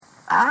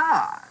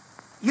Ah,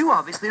 you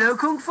obviously know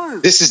Kung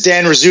Fu. This is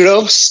Dan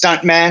Rizzuto,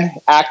 stuntman,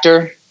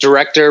 actor,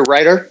 director,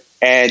 writer,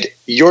 and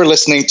you're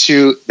listening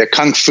to the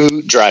Kung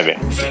Fu Drive-In.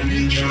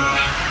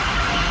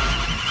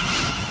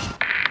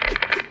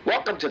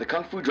 Welcome to the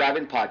Kung Fu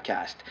Drive-In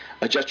podcast.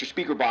 Adjust your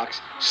speaker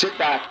box, sit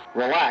back,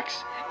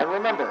 relax, and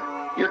remember,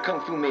 your Kung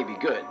Fu may be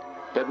good,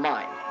 but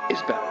mine is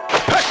better.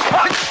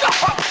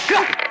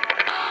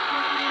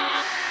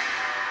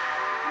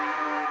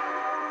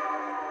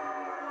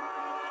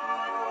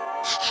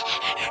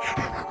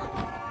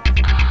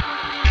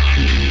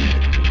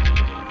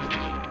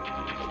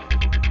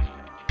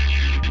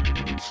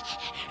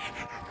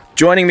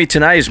 Joining me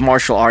tonight is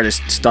martial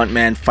artist,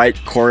 stuntman, fight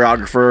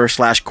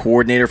choreographer /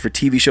 coordinator for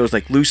TV shows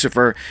like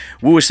Lucifer,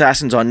 Wu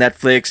Assassins on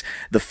Netflix,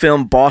 the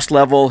film Boss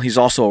Level. He's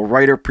also a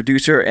writer,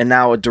 producer, and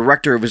now a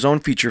director of his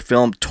own feature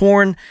film,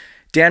 Torn.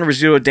 Dan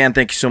Rizzuto. Dan,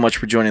 thank you so much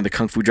for joining the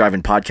Kung Fu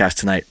Drive-In podcast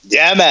tonight.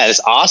 Yeah, man,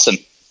 it's awesome.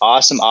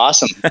 Awesome.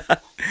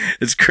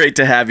 It's great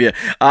to have you.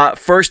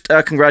 First,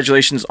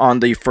 congratulations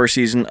on the first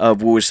season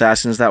of Wu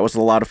Assassins. That was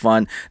a lot of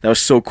fun. That was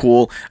so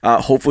cool.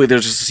 Hopefully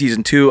there's a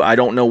season 2. I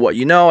don't know what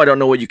you know. I don't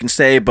know what you can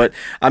say, but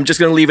I'm just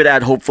going to leave it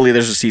at hopefully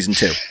there's a season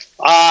 2.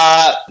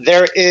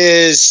 There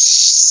is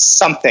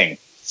something.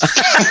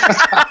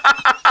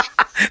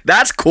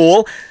 That's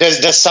cool.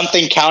 Does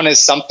something count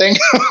as something?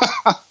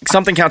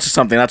 Something counts as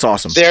something. That's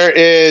awesome. There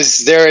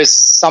is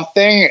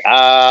something.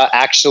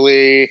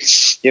 Actually,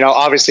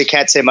 obviously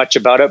can't say much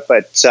about it,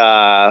 but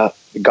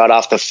got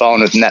off the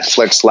phone with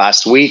Netflix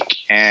last week,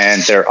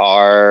 and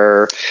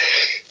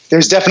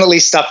there's definitely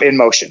stuff in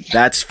motion.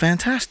 That's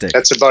fantastic.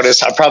 That's about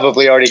it. I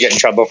probably already get in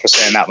trouble for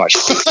saying that much.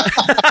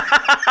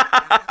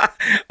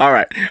 All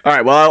right.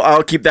 Well,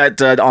 I'll keep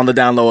that on the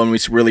down low when we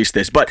release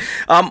this. But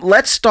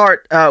let's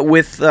start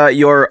with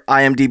your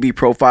IMDb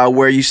profile,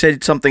 where you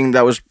said something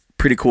that was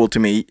pretty cool to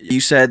me. You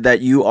said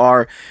that you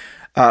are,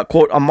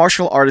 quote, a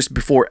martial artist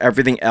before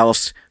everything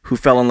else who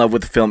fell in love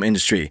with the film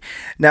industry.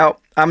 Now,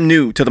 I'm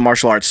new to the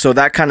martial arts, so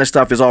that kind of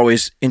stuff is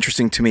always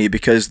interesting to me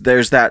because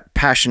there's that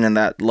passion and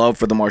that love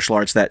for the martial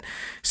arts that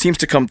seems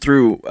to come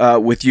through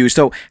with you.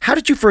 So how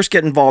did you first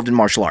get involved in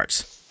martial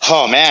arts?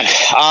 Oh, man.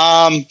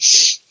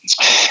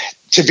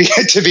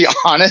 To be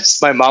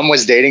honest, my mom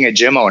was dating a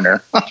gym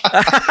owner.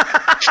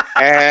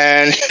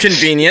 And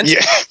convenient.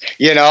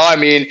 Yeah,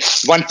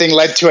 one thing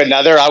led to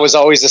another. I was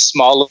always a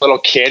small little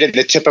kid, and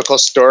the typical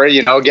story,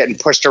 getting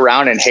pushed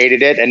around and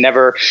hated it and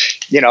never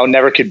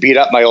could beat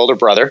up my older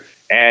brother.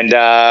 And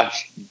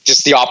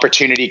just the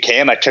opportunity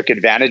came. I took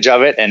advantage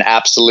of it, and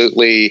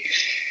absolutely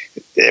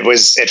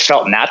it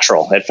felt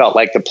natural. It felt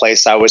like the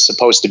place I was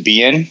supposed to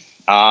be in.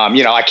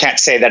 I can't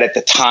say that at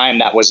the time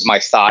that was my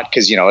thought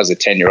because, as a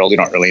 10-year-old, you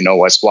don't really know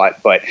what's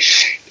what. But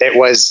it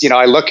was,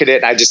 I look at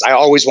it, I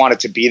always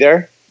wanted to be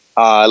there.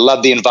 I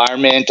love the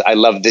environment. I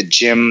love the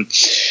gym.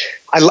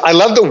 I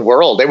love the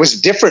world. It was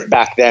different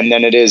back then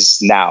than it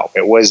is now.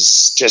 It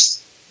was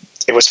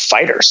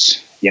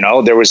fighters.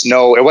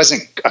 It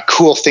wasn't a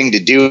cool thing to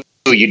do.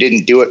 You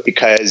didn't do it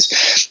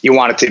because you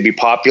wanted to be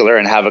popular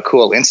and have a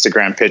cool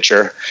Instagram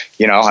picture.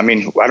 I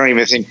don't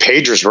even think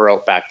pagers were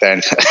out back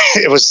then.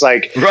 It was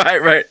like,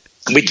 right.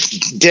 We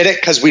did it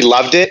because we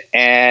loved it.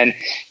 And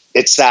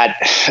it's that,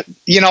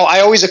 I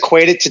always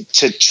equate it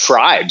to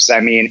tribes.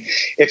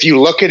 If you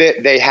look at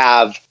it, they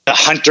have the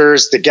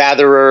hunters, the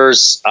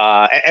gatherers,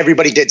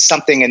 everybody did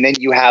something. And then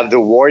you have the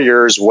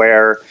warriors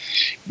where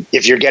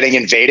if you're getting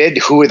invaded,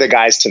 who are the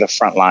guys to the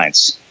front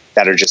lines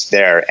that are just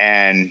there?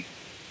 And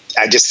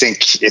I just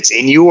think it's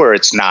in you or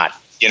it's not.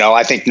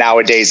 I think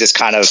nowadays it's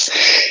kind of,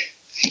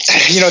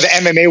 the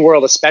MMA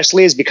world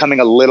especially is becoming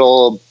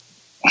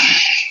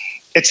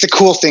it's the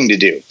cool thing to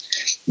do.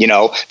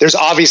 There's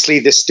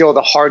obviously still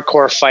the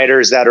hardcore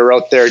fighters that are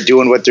out there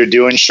doing what they're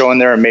doing, showing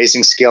their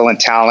amazing skill and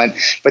talent.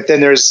 But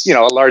then there's, a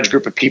large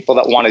group of people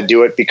that want to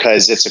do it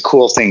because it's a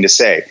cool thing to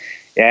say.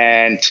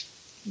 And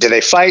do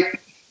they fight?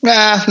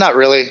 Nah, not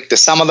really.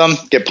 Some of them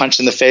get punched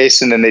in the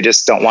face and then they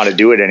just don't want to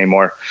do it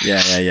anymore.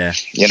 Yeah.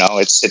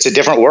 It's a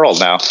different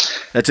world now.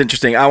 That's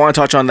interesting. I want to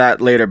touch on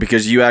that later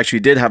because you actually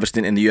did have a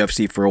stint in the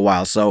UFC for a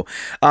while. So,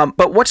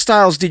 but what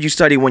styles did you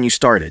study when you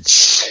started?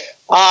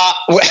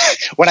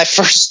 When I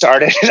first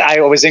started,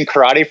 I was in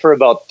karate for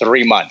about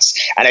 3 months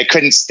and I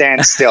couldn't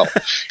stand still.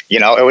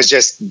 It was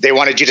just, they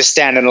wanted you to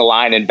stand in a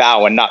line and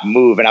bow and not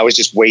move. And I was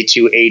just way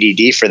too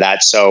ADD for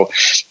that. So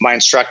my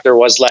instructor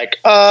was like,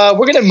 we're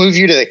going to move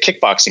you to the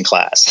kickboxing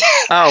class.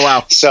 Oh,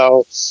 wow.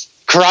 So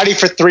karate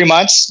for 3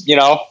 months,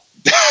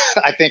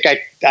 I think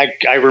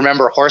I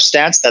remember horse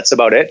stance. That's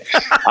about it.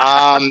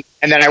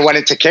 And then I went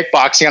into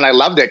kickboxing and I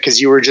loved it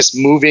because you were just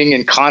moving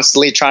and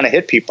constantly trying to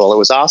hit people. It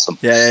was awesome.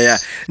 Yeah.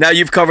 Now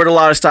you've covered a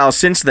lot of styles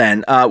since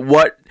then.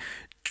 What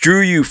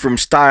drew you from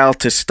style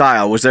to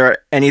style? Was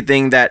there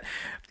anything that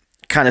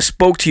kind of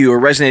spoke to you or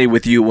resonated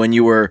with you when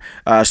you were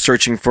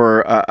searching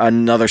for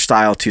another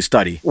style to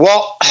study?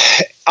 Well,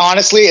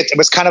 honestly, it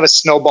was kind of a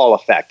snowball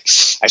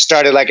effect. I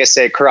started, like I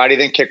say, karate,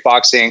 then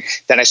kickboxing.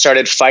 Then I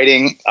started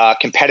fighting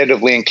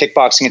competitively in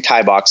kickboxing and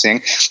Thai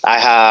boxing.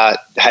 I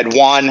had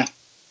won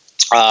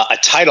a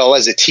title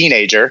as a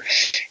teenager.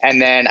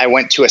 And then I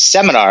went to a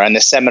seminar, and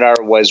the seminar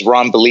was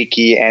Ron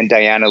Balicki and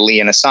Diana Lee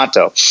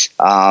Inosanto.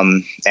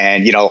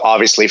 And, you know,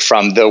 obviously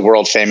from the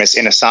world famous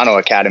Inosanto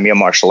Academy of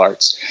Martial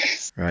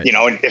Arts. Right. You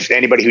know, and if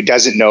anybody who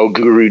doesn't know,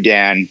 Guru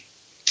Dan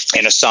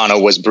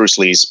Inosanto was Bruce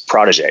Lee's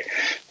protege,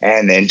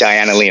 and then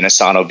Diana Lee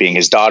Inosanto being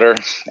his daughter,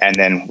 and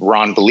then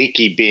Ron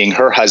Balicki being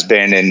her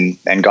husband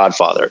and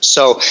godfather.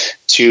 So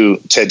to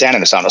Dan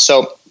Inosanto.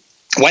 So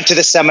went to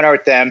the seminar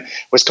with them,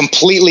 was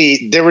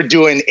completely, they were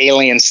doing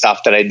alien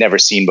stuff that I'd never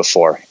seen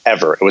before,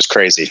 ever. It was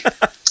crazy.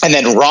 And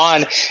then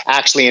Ron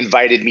actually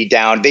invited me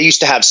down. They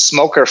used to have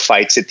smoker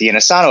fights at the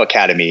Inosanto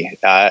Academy,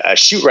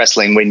 shoot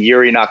wrestling, when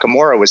Yuri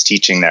Nakamura was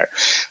teaching there.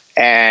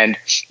 And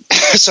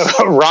so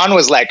Ron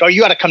was like, "Oh, you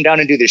got to come down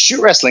and do this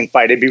shoot wrestling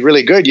fight. It'd be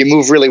really good. You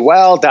move really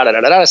well."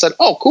 I said,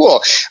 "Oh,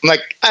 cool." I'm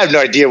like, I have no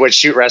idea what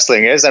shoot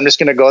wrestling is. I'm just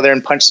going to go there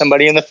and punch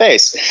somebody in the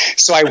face.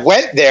 So I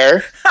went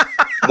there,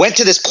 went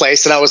to this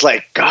place, and I was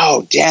like,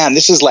 "Oh, damn,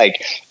 this is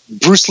like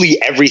Bruce Lee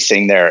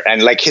everything there,"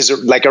 and like his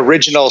like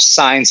original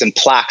signs and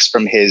plaques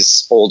from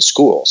his old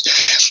schools.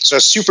 So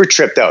super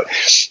tripped out.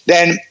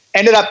 Then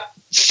ended up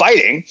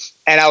fighting.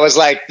 And I was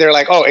like, they're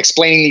like, "Oh,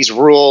 explaining these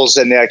rules."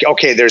 And they're like,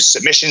 "Okay, there's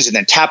submissions and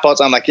then tap outs."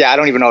 I'm like, "Yeah, I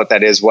don't even know what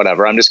that is.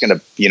 Whatever. I'm just going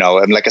to, you know,"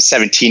 I'm like a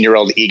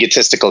 17-year-old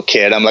egotistical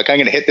kid. I'm like, "I'm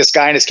going to hit this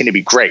guy and it's going to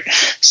be great."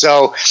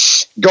 So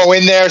go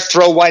in there,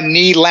 throw one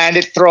knee, land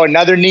it, throw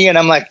another knee. And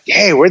I'm like,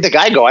 "Hey, where'd the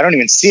guy go? I don't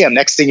even see him."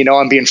 Next thing you know,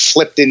 I'm being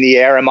flipped in the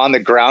air. I'm on the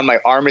ground. My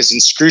arm is in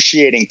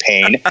excruciating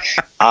pain.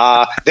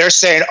 They're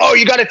saying, "Oh,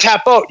 you got to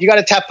tap out. You got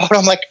to tap out."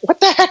 I'm like, "What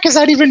the heck does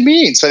that even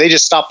mean?" So they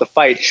just stopped the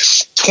fight.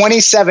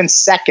 27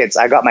 seconds.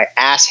 I got my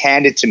ass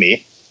handed to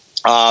me.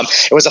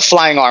 It was a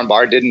flying arm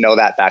bar. Didn't know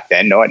that back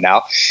then. Know it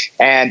now.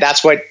 And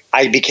that's what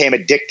I became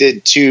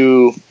addicted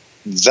to,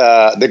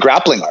 the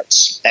grappling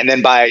arts. And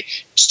then by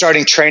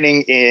starting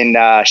training in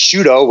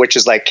Shudo, which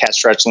is like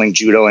catch wrestling,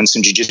 judo, and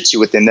some jiu-jitsu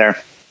within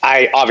there,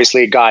 I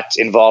obviously got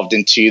involved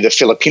into the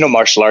Filipino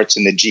martial arts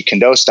and the Jeet Kune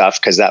Do stuff,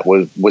 because that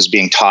was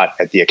being taught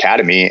at the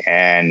academy,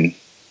 and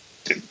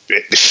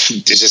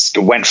it just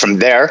went from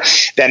there.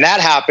 Then that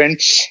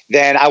happened.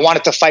 Then I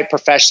wanted to fight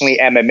professionally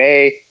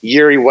MMA.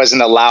 Yuri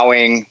wasn't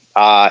allowing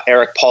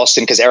Eric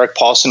Paulson, because Eric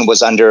Paulson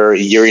was under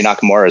Yuri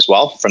Nakamura as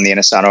well from the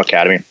Inosanto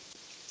Academy.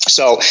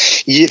 So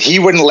he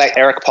wouldn't let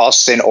Eric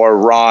Paulson or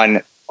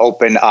Ron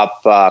open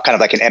up kind of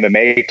like an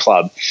MMA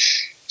club.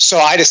 So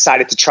I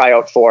decided to try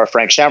out for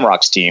Frank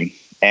Shamrock's team,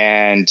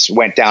 and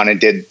went down and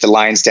did the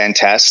Lion's Den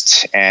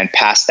test and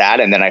passed that.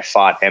 And then I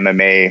fought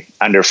MMA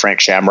under Frank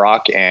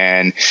Shamrock.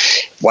 And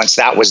once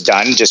that was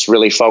done, just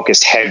really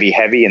focused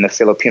heavy in the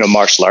Filipino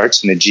martial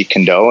arts and the Jeet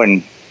Kune Do.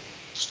 And,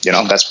 you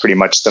know, that's pretty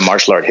much the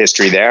martial art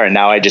history there. And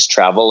now I just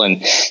travel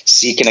and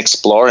seek and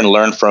explore and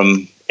learn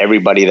from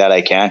everybody that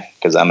I can,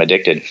 because I'm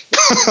addicted.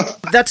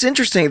 That's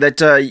interesting that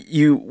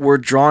you were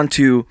drawn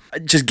to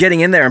just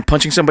getting in there and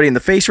punching somebody in the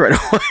face right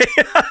away.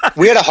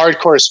 We had a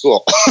hardcore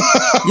school.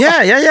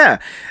 Yeah.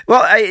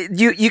 Well,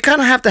 you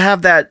kind of have to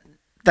have that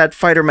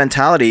fighter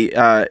mentality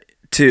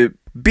to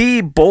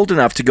be bold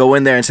enough to go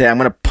in there and say, "I'm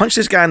going to punch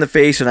this guy in the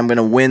face and I'm going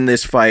to win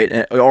this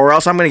fight, or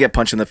else I'm going to get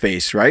punched in the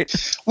face," right?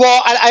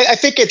 Well, I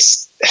think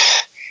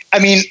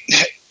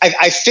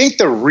I think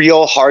the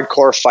real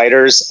hardcore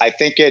fighters, I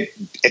think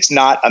it's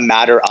not a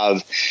matter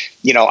of,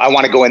 you know, I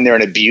want to go in there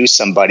and abuse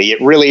somebody.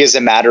 It really is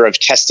a matter of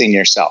testing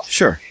yourself.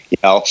 Sure. You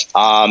know,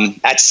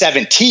 at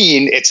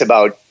 17, it's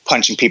about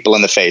punching people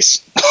in the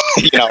face,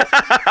 you know,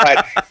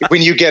 but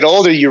when you get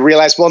older, you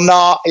realize, well,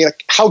 no,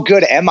 how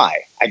good am I?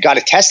 I got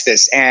to test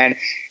this. And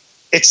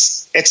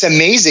it's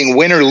amazing.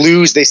 Win or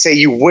lose, they say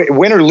you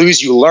win or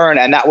lose, you learn.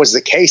 And that was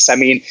the case. I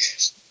mean,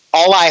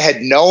 all I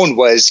had known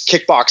was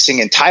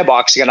kickboxing and Thai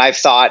boxing. And I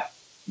thought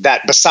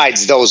that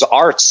besides those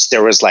arts,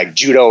 there was like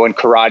judo and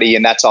karate,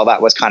 and that's all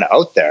that was kind of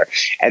out there.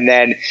 And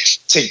then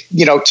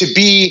to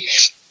be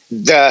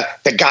the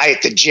guy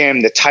at the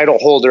gym, the title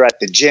holder at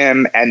the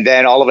gym, and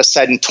then all of a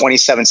sudden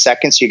 27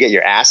 seconds, you get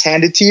your ass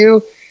handed to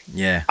you.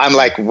 Yeah. I'm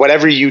like,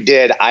 whatever you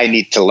did, I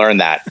need to learn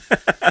that.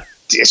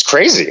 It's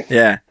crazy.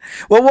 Yeah.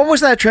 Well, what was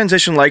that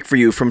transition like for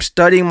you from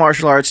studying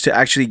martial arts to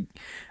actually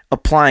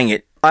applying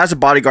it as a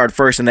bodyguard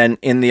first, and then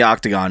in the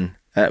octagon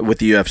with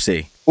the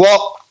UFC?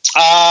 Well,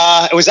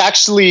 it was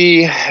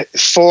actually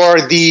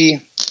for the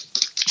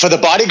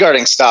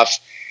bodyguarding stuff.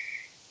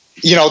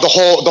 You know, the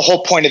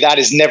whole point of that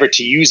is never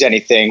to use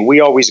anything. We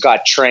always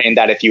got trained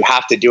that if you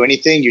have to do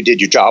anything, you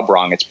did your job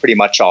wrong. It's pretty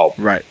much all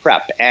right.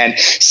 Prep. And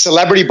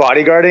celebrity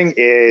bodyguarding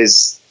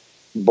is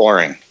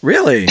boring.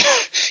 Really?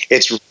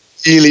 It's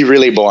really,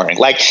 really boring.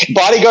 Like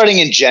bodyguarding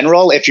in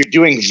general, if you're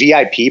doing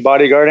VIP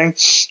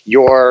bodyguarding,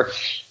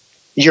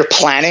 you're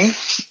planning,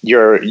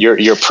 you're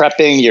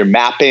prepping, you're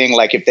mapping.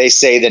 Like if they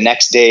say the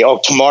next day, "Oh,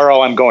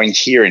 tomorrow I'm going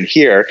here and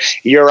here,"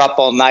 you're up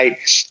all night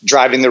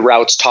driving the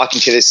routes, talking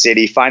to the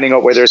city, finding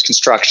out where there's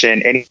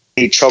construction, any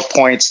choke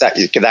points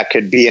that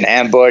could be an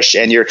ambush.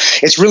 And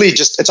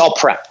it's all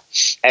prep.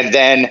 And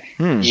then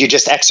you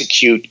just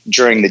execute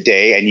during the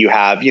day, and you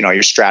have, you know,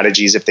 your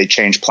strategies if they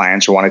change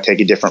plans or want to take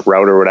a different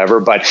route or whatever.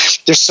 But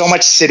there's so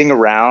much sitting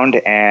around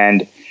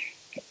and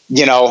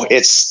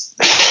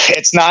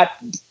it's not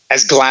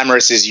as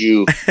glamorous as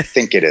you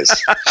think it is.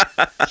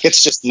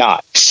 It's just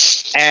not.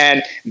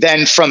 And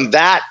then from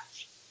that,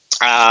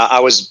 I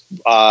was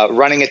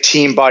running a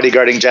team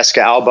bodyguarding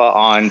Jessica Alba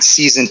on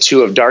season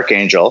 2 of Dark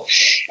Angel,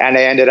 and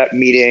I ended up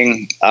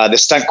meeting the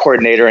stunt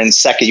coordinator and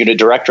second unit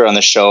director on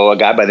the show, a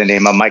guy by the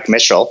name of Mike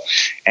Mitchell.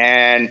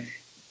 And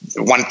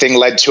one thing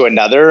led to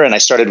another, and I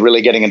started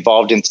really getting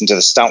involved into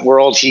the stunt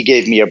world. He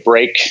gave me a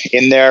break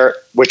in there,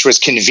 which was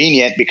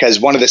convenient because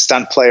one of the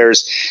stunt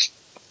players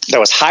that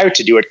was hired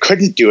to do it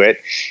couldn't do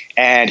it.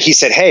 And he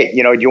said, hey,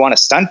 do you want a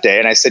stunt day?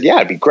 And I said, yeah,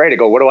 it'd be great. I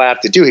go, what do I have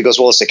to do? He goes,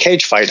 well, it's a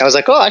cage fight. And I was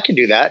like, oh, I can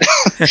do that.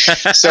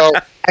 So,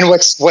 and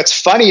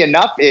what's funny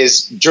enough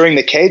is during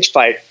the cage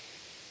fight,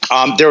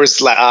 there was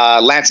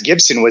Lance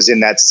Gibson was in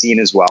that scene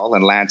as well.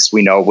 And Lance,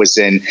 we know, was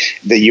in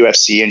the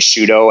UFC and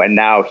Shudo. And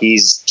now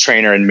he's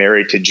trainer and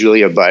married to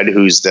Julia Budd,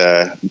 who's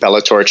the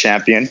Bellator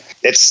champion.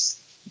 It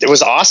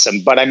was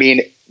awesome. But I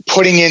mean,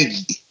 putting in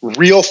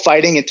real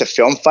fighting into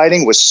film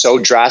fighting was so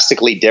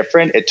drastically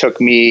different. It took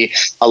me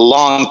a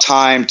long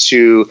time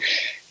to,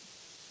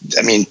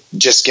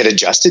 just get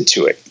adjusted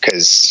to it.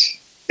 Because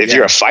if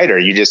you're a fighter,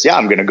 you just,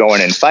 I'm going to go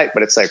in and fight.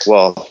 But it's like,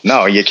 well,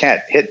 no, you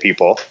can't hit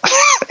people.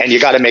 And you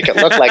got to make it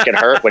look like it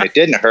hurt when it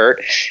didn't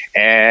hurt.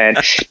 And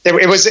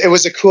it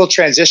was a cool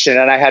transition.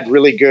 And I had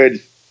really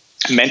good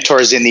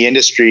mentors in the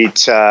industry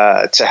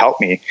to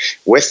help me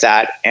with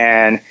that.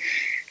 And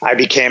I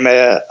became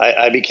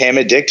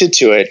addicted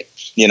to it,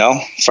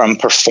 from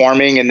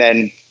performing and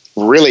then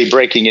really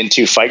breaking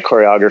into fight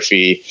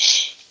choreography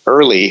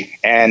early.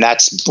 And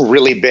that's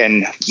really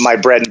been my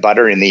bread and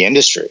butter in the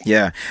industry.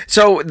 Yeah.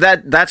 So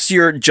that's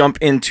your jump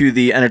into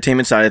the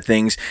entertainment side of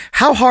things.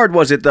 How hard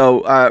was it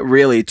though,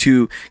 really,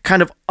 to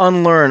kind of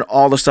unlearn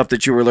all the stuff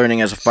that you were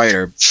learning as a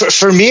fighter?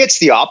 For me, it's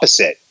the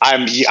opposite.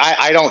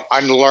 I don't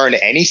unlearn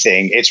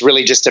anything. It's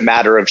really just a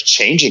matter of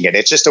changing it.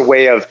 It's just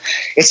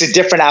it's a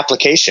different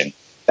application.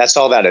 That's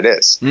all that it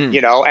is,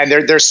 and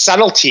there's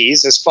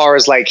subtleties as far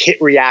as like hit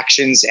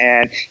reactions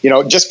and,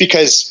 just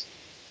because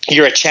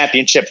you're a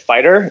championship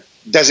fighter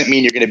doesn't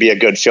mean you're going to be a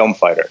good film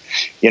fighter.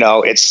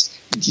 It's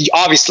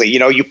obviously,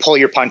 you pull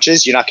your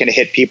punches, you're not going to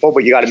hit people,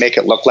 but you got to make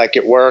it look like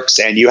it works.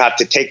 And you have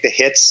to take the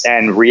hits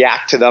and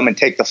react to them and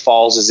take the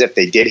falls as if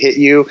they did hit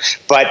you.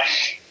 But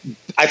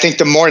I think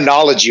the more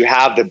knowledge you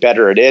have, the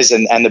better it is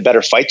and the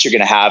better fights you're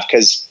going to have,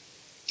 because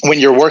when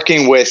you're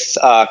working with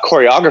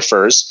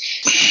choreographers,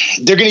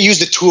 they're going to use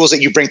the tools that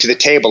you bring to the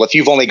table. If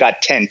you've only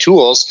got 10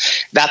 tools,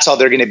 that's all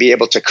they're going to be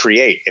able to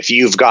create. If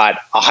you've got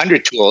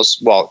 100 tools,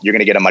 well, you're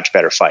going to get a much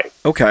better fight.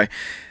 Okay.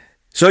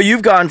 So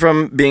you've gone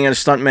from being a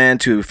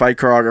stuntman to fight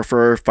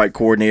choreographer, fight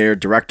coordinator,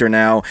 director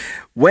now.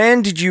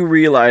 When did you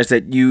realize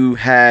that you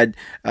had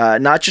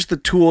not just the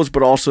tools,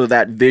 but also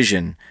that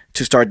vision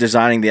to start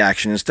designing the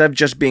action instead of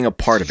just being a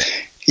part of it?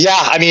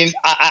 Yeah,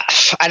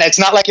 and it's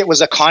not like it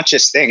was a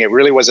conscious thing. It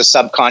really was a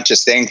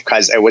subconscious thing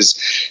because it was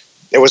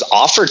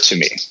offered to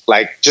me.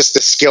 Like just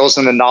the skills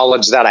and the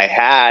knowledge that I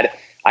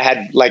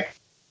had like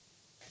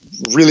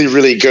really,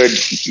 really good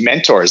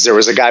mentors. There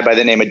was a guy by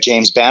the name of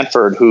James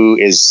Banford who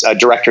is a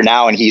director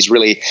now, and he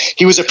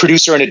was a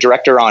producer and a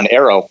director on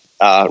Arrow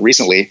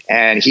recently,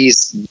 and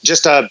he's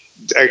just a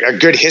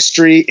good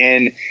history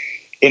in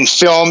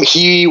film.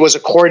 He was a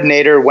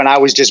coordinator when I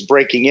was just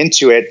breaking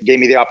into it, gave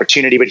me the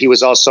opportunity, but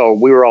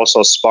we were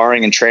also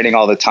sparring and training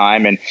all the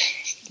time and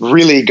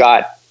really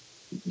got,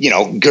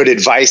 good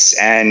advice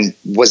and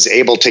was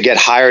able to get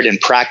hired and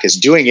practice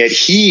doing it.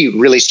 He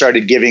really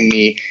started giving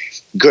me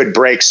good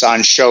breaks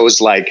on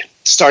shows like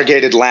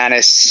Stargate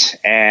Atlantis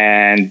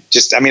and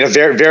just,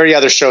 very, very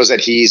other shows that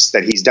he's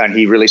done.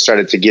 He really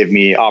started to give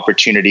me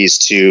opportunities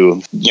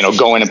to,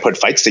 go in and put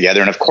fights together.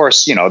 And of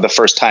course, the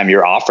first time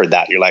you're offered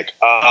that, you're like,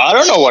 I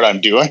don't know what I'm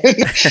doing,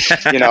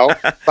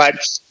 but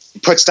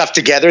put stuff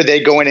together,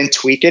 they go in and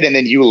tweak it. And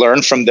then you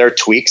learn from their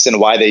tweaks and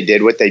why they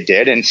did what they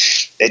did. And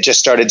it just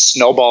started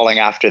snowballing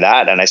after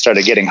that. And I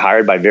started getting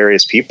hired by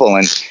various people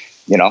and,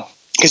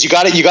 because you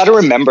got to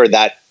remember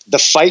that the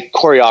fight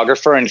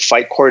choreographer and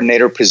fight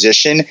coordinator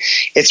position,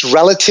 it's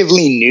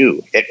relatively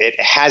new. It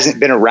hasn't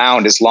been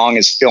around as long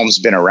as film's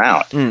been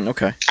around.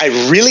 Okay. I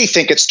really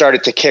think it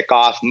started to kick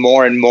off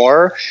more and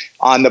more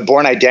on the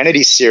Bourne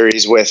Identity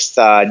series with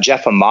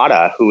Jeff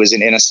Amata, who is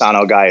an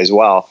Inosanto guy as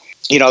well.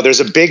 There's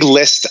a big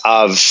list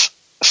of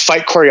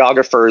fight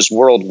choreographers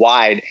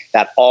worldwide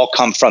that all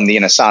come from the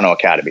Inosanto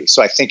Academy.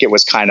 So I think it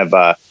was kind of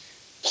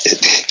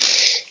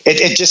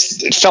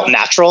it felt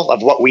natural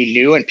of what we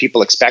knew and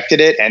people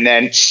expected it. And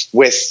then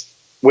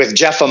with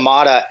Jeff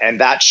Amata and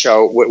that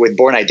show with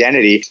Bourne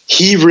Identity,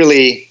 he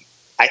really,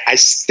 I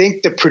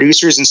think the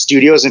producers and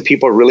studios and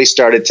people really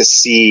started to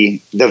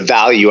see the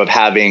value of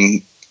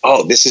having,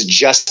 this is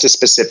just a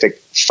specific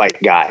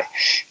fight guy.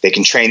 They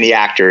can train the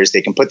actors.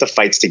 They can put the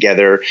fights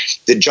together.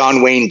 The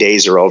John Wayne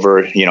days are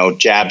over,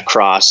 jab,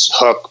 cross,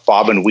 hook,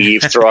 bob and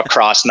weave, throw a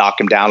cross, knock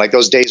him down. Like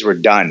those days were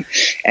done.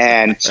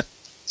 And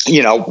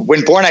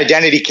when Bourne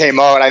Identity came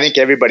out, I think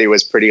everybody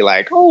was pretty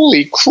like,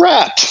 holy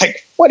crap,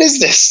 like, what is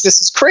this?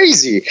 This is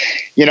crazy,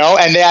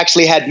 and they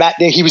actually had Matt,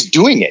 he was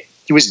doing it.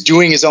 He was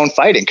doing his own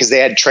fighting because they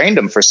had trained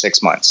him for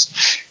 6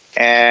 months.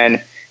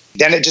 And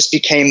then it just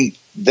became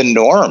the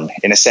norm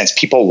in a sense.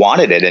 People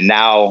wanted it. And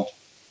now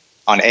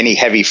on any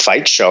heavy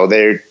fight show,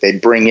 they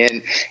bring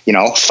in,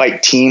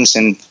 fight teams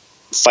and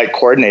fight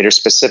coordinators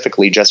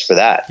specifically just for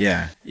that.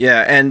 Yeah.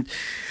 Yeah. And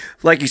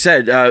like you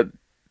said,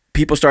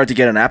 people started to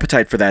get an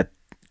appetite for that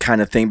kind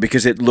of thing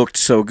because it looked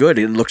so good.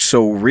 It looked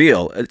so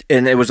real.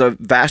 And it was a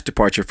vast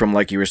departure from,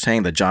 like you were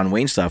saying, the John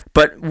Wayne stuff.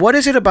 But what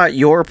is it about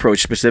your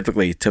approach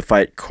specifically to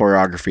fight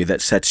choreography that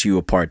sets you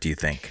apart, do you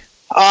think?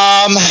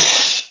 I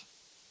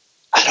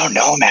don't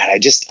know, man. I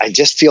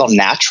just feel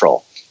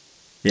natural.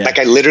 Yeah. Like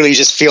I literally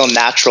just feel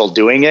natural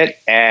doing it.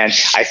 And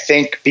I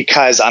think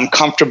because I'm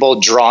comfortable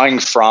drawing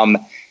from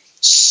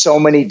so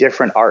many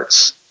different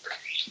arts,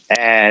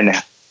 and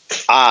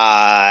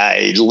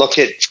I look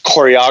at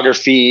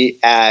choreography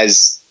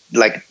as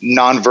like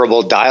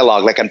nonverbal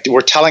dialogue. Like we're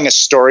telling a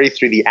story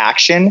through the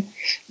action,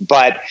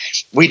 but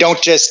I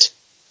don't just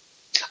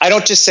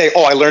say,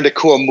 oh, I learned a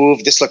cool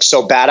move. This looks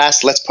so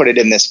badass. Let's put it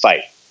in this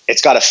fight.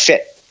 It's got to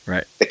fit.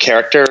 Right. The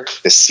character,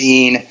 the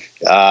scene,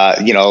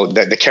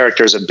 the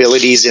character's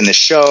abilities in the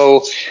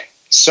show.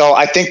 So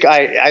I think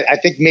I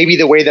think maybe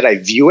the way that I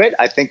view it,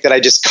 I think that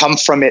I just come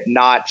from it,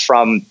 not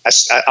from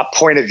a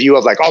point of view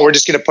of like, oh, we're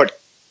just going to put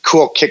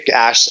cool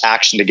kick-ass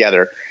action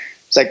together.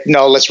 It's like,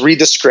 no, let's read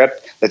the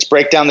script. Let's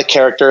break down the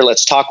character.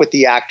 Let's talk with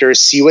the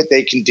actors, see what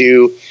they can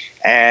do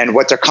and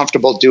what they're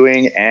comfortable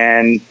doing.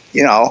 And,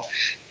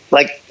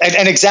 like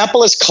an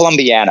example is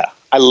Colombiana.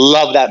 I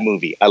love that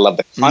movie. I love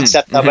the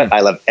concept of it.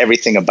 I love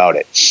everything about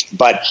it.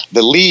 But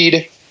the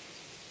lead,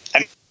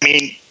 I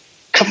mean,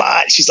 come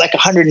on, she's like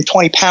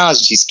 120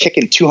 pounds. She's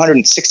kicking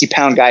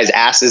 260-pound guys'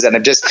 asses. And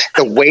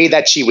the way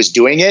that she was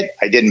doing it,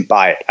 I didn't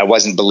buy it. I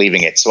wasn't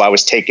believing it. So I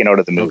was taken out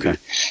of the movie. Okay.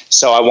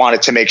 So I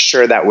wanted to make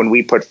sure that when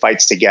we put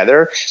fights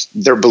together,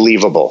 they're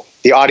believable.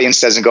 The audience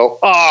doesn't go,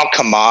 oh,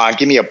 come on,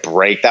 give me a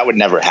break. That would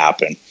never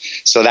happen.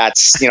 So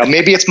that's,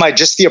 maybe it's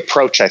just the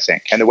approach, I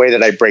think, and the way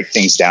that I break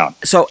things down.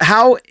 So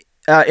how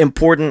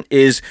important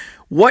is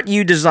what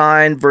you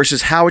design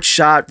versus how it's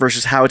shot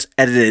versus how it's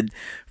edited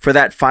for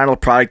that final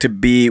product to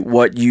be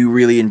what you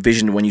really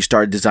envisioned when you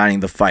started designing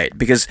the fight?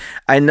 Because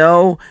I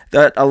know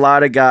that a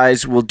lot of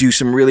guys will do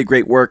some really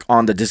great work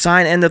on the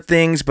design end of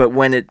things, but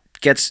when it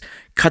gets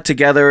cut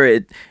together,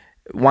 it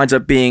winds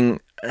up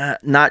being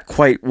not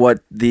quite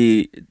what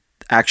the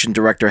action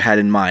director had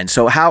in mind.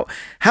 So how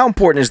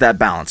important is that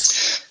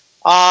balance?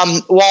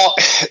 Well,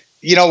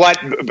 you know what?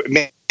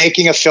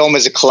 Making a film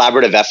is a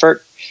collaborative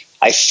effort.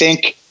 I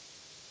think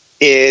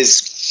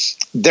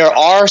there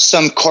are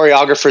some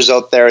choreographers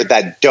out there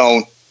that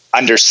don't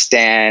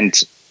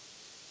understand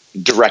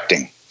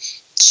directing.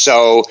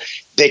 So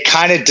they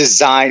kind of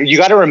design, you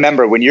got to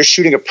remember when you're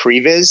shooting a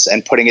previs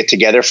and putting it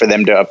together for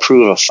them to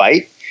approve a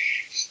fight,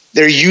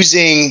 they're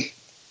using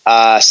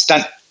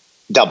stunt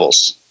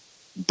doubles.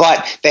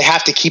 But they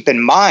have to keep in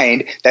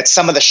mind that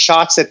some of the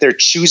shots that they're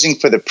choosing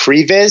for the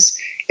previs,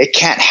 it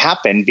can't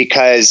happen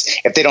because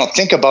if they don't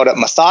think about it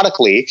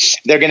methodically,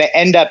 they're going to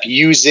end up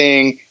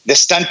using the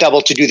stunt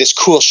double to do this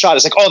cool shot.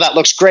 It's like, oh, that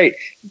looks great.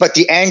 But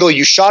the angle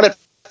you shot it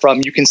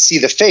from, you can see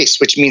the face,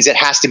 which means it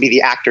has to be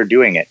the actor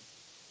doing it.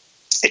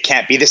 It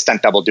can't be the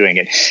stunt double doing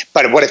it.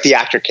 But what if the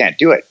actor can't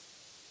do it?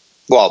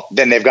 Well,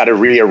 then they've got to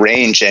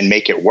rearrange and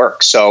make it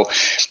work. So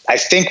I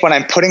think when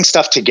I'm putting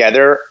stuff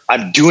together,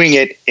 I'm doing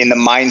it in the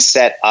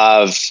mindset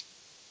of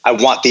I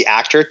want the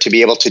actor to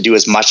be able to do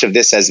as much of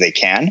this as they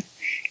can.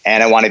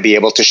 And I want to be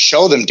able to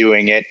show them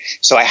doing it.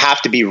 So I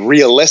have to be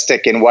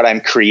realistic in what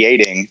I'm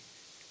creating.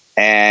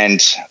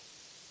 And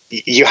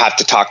you have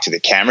to talk to the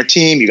camera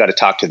team. You got to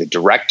talk to the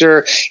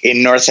director.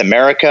 In North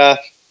America,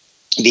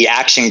 the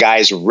action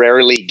guys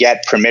rarely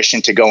get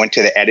permission to go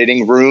into the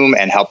editing room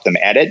and help them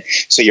edit.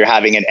 So you're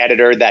having an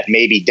editor that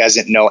maybe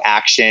doesn't know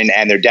action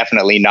and they're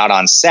definitely not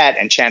on set.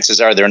 And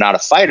chances are they're not a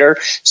fighter.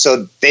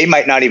 So they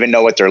might not even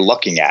know what they're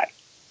looking at.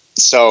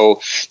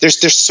 So there's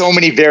so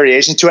many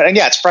variations to it. And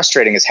yeah, it's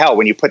frustrating as hell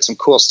when you put some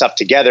cool stuff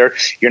together,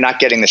 you're not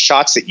getting the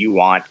shots that you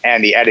want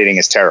and the editing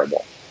is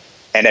terrible.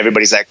 And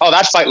everybody's like, oh,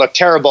 that fight looked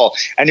terrible.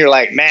 And you're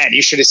like, man,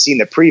 you should have seen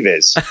the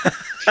previs.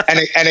 And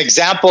an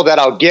example that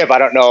I'll give, I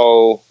don't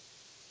know,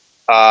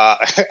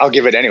 I'll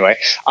give it anyway.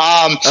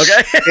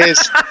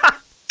 Is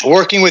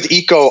working with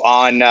Iko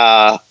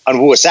on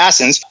Wu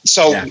Assassins.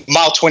 So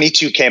Mile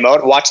 22 came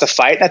out, watched the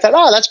fight, and I thought,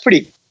 oh, that's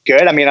pretty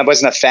good. I mean, I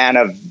wasn't a fan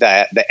of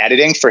the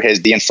editing for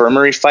the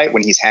infirmary fight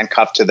when he's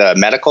handcuffed to the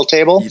medical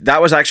table.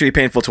 That was actually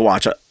painful to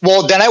watch.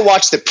 Well, then I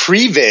watched the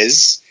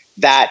previs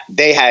that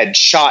they had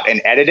shot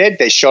and edited.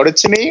 They showed it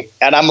to me,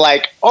 and I'm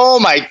like, oh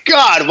my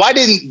God, why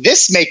didn't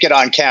this make it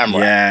on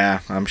camera? Yeah,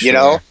 I'm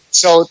sure.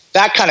 So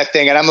that kind of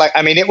thing. And I'm like,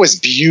 I mean, it was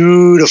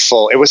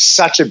beautiful. It was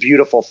such a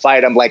beautiful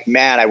fight. I'm like,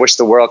 man, I wish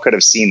the world could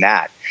have seen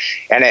that.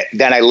 And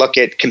then I look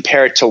at,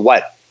 compare it to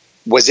what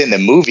was in the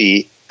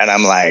movie. And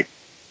I'm like,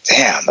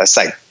 damn, that's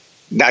like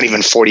not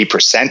even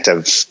 40%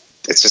 of,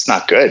 it's just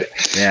not good.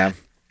 Yeah.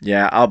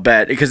 Yeah, I'll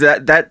bet. Because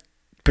that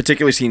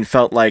particular scene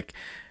felt like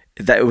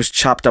that it was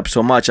chopped up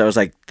so much. I was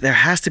like, there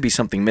has to be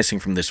something missing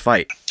from this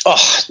fight. Oh,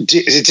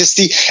 just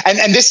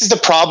and this is the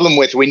problem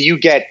with when you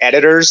get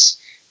editors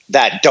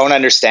that don't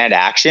understand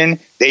action.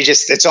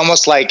 It's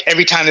almost like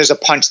every time there's a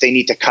punch, they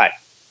need to cut.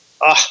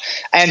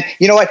 And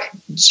you know what?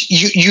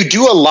 You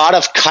do a lot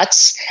of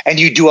cuts and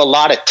you do a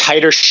lot of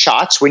tighter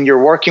shots when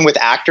you're working with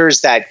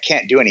actors that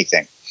can't do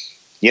anything,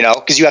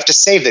 because you have to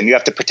save them. You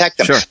have to protect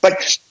them. Sure.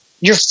 But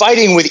you're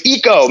fighting with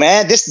Iko,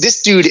 man.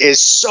 This dude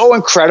is so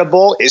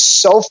incredible, is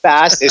so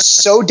fast, is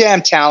so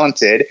damn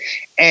talented.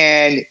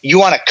 And you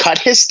want to cut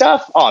his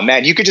stuff? Oh,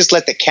 man, you could just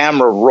let the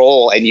camera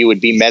roll and you would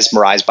be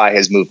mesmerized by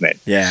his movement.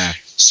 Yeah.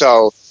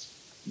 So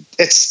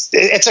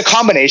it's a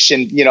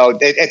combination,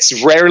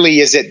 it's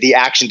rarely is it the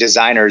action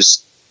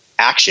designer's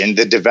action,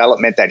 the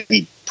development that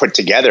he put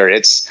together.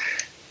 It's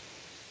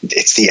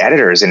the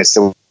editors and it's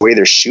the way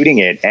they're shooting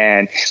it.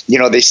 And,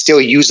 they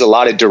still use a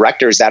lot of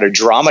directors that are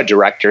drama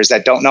directors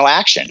that don't know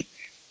action.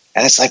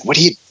 And it's like, what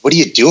are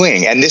you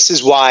doing? And this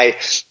is why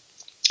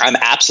I'm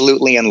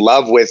absolutely in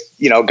love with,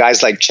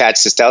 guys like Chad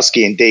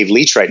Stahelski and Dave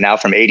Leitch right now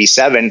from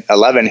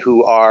 8711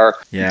 who are,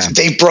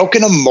 they've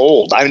broken a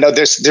mold. I know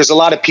there's a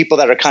lot of people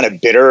that are kind of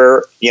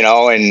bitter,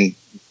 and,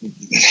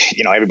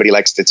 everybody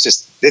likes,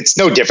 it's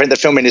no different. The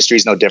film industry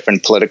is no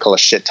different, political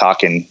shit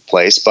talking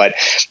place. But,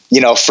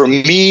 for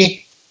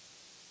me,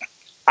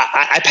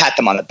 I pat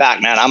them on the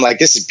back, man. I'm like,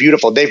 this is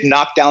beautiful. They've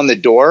knocked down the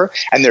door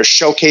and they're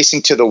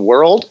showcasing to the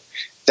world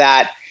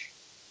that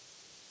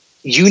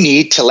you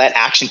need to let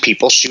action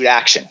people shoot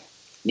action.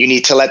 You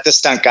need to let the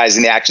stunt guys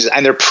in the actions,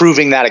 and they're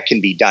proving that it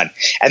can be done.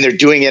 And they're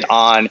doing it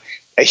on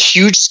a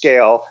huge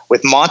scale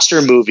with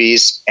monster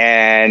movies,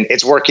 and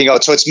it's working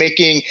out. So it's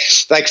making,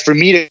 like, for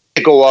me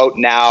to go out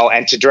now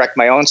and to direct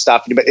my own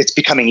stuff, but it's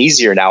becoming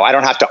easier now. I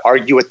don't have to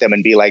argue with them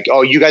and be like,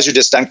 oh, you guys are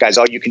just stunt guys.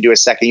 All you can do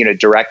is second unit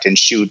direct and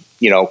shoot,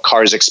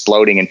 cars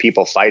exploding and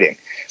people fighting.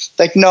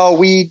 Like, no,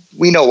 we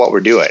know what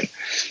we're doing.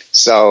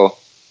 So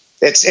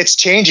it's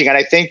changing. And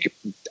I think,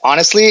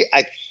 honestly,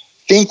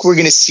 we're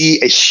going to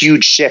see a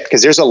huge shift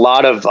because there's a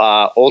lot of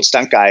old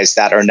stunt guys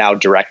that are now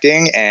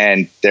directing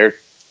and they're,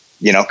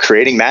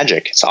 creating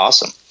magic. It's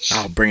awesome.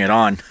 Oh, bring it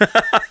on.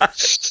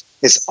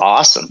 It's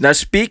awesome. Now,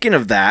 speaking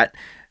of that,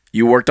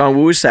 you worked on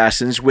Wu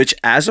Assassins, which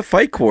as a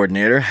fight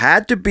coordinator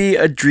had to be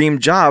a dream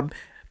job,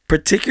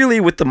 particularly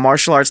with the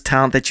martial arts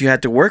talent that you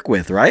had to work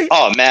with, right?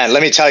 Oh, man,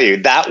 let me tell you,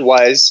 that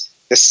was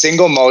the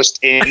single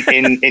most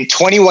in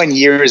 21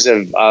 years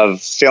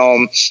of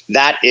film.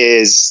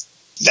 That's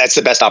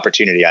the best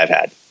opportunity I've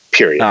had,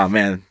 period. Oh,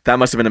 man, that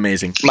must have been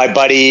amazing. My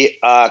buddy,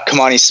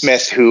 Kamani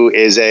Smith, who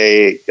is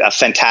a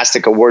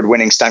fantastic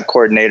award-winning stunt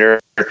coordinator,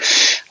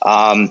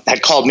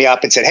 had called me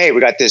up and said, hey, we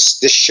got this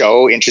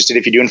show, interested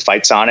if you're doing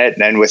fights on it.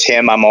 And then with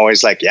him, I'm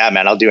always like, yeah,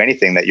 man, I'll do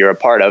anything that you're a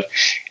part of.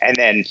 And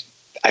then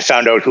I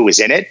found out who was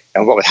in it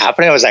and what was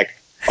happening. I was like,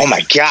 oh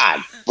my God,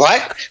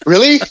 what?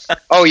 Really?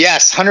 Oh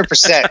yes,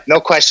 100%. No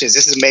questions.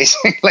 This is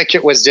amazing. Like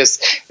it was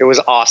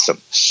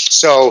awesome.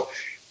 So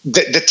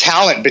the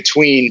talent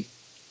between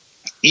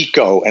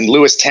Iko and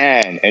Louis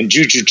Tan and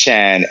Juju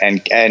Chan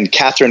and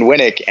Catherine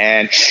Winnick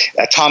and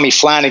Tommy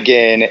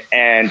Flanagan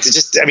and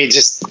just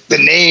the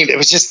name, it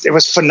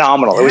was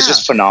phenomenal. Yeah. It was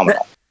just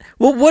phenomenal.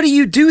 Well, what do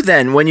you do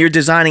then when you're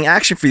designing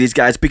action for these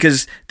guys?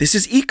 Because this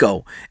is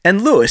Iko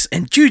and Louis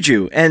and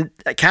Juju and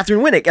Catherine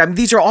Winnick. I mean,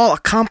 these are all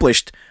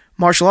accomplished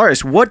martial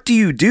artists. What do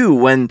you do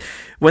when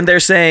they're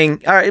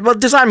saying, all right, well,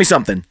 design me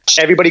something?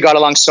 Everybody got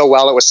along so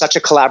well. It was such a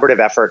collaborative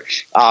effort.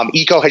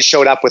 Iko had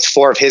showed up with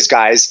 4 of his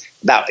guys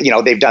that,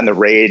 they've done The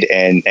Raid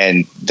and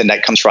The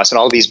Night Comes for Us and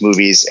all these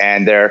movies,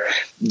 and they're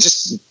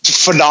just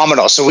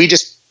phenomenal. So we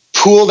just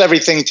pooled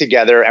everything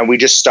together and we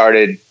just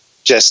started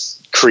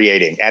just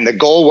creating. And the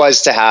goal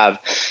was to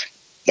have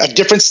a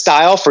different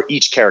style for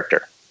each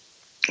character.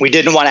 We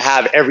didn't want to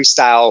have every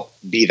style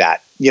be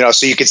that.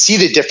 So you could see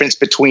the difference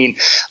between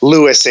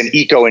Louis and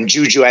Iko and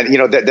Juju, and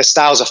the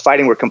styles of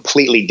fighting were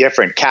completely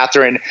different.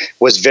 Catherine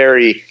was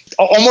very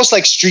almost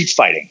like street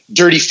fighting,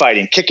 dirty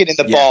fighting, kicking in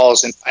the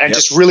balls and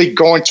just really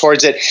going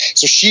towards it.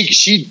 So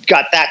she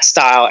got that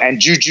style,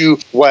 and Juju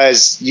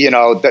was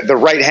the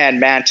right hand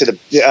man to the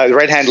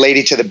right hand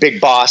lady to the big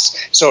boss.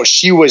 So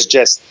she was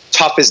just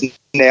tough as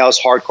nails,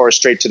 hardcore,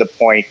 straight to the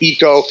point.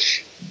 Iko,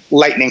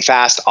 lightning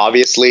fast,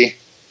 obviously.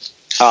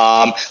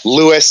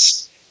 Louis.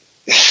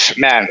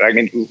 Man, I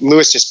mean,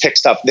 Louis just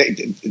picks up,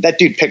 that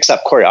dude picks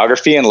up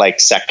choreography in like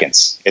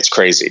seconds. It's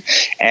crazy.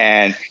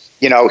 And,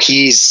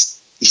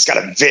 he's got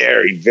a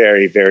very,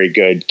 very, very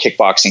good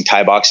kickboxing,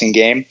 Thai boxing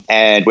game.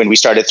 And when we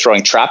started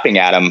throwing trapping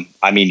at him,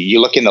 I mean, you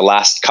look in the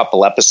last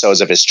couple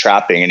episodes of his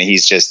trapping and he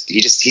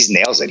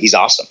nails it. He's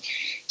awesome.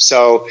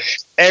 So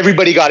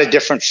everybody got a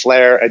different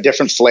flair, a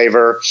different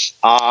flavor.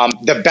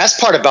 The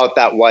best part about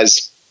that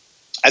was,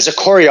 as a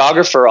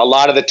choreographer, a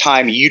lot of the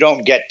time you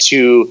don't get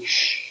to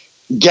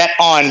get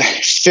on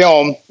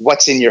film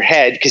what's in your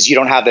head because you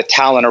don't have the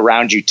talent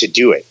around you to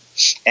do it.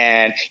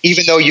 And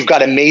even though you've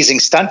got amazing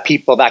stunt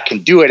people that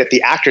can do it, if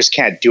the actors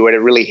can't do it, it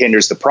really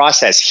hinders the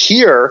process.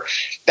 Here,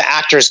 the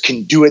actors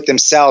can do it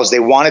themselves. They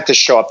wanted to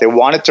show up. They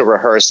wanted to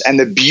rehearse. And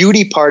the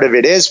beauty part of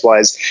it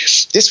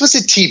was this was a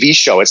TV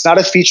show. It's not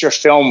a feature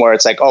film where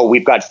it's like, oh,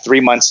 we've got 3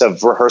 months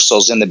of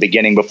rehearsals in the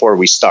beginning before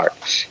we start.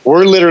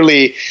 We're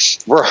literally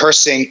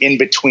rehearsing in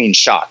between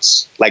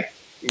shots. Like,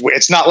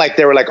 it's not like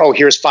they were like, oh,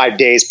 here's 5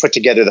 days, put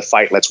together the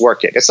fight, let's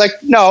work it. It's like,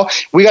 no,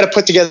 we got to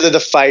put together the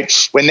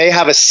fight. When they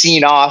have a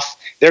scene off,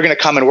 they're going to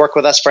come and work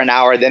with us for an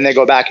hour. Then they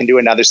go back and do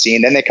another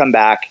scene. Then they come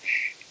back.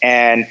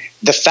 And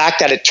the fact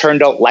that it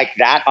turned out like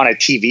that on a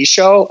TV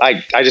show,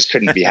 I just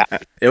couldn't be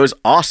happy. It was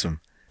awesome.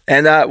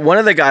 And one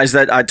of the guys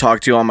that I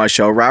talked to on my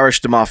show,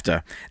 Raresh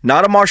Damafta,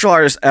 not a martial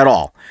artist at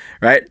all,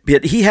 right?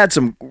 But he had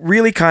some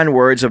really kind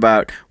words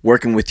about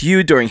working with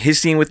you during his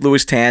scene with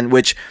Lewis Tan,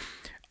 which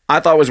I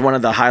thought was one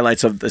of the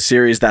highlights of the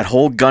series, that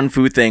whole gun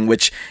fu thing,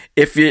 which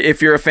if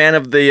you're a fan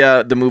of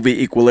the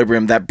movie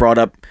Equilibrium, that brought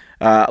up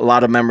a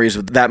lot of memories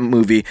of that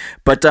movie.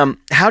 But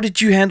how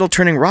did you handle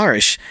turning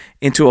Raresh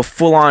into a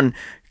full-on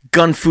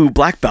gun fu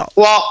black belt?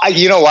 Well,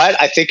 you know what?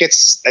 I think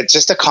it's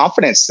just a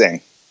confidence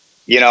thing.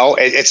 You know,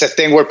 it's a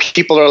thing where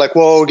people are like,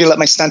 whoa, you let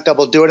my stunt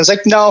double do it. And it's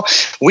like, no,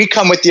 we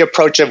come with the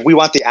approach of we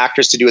want the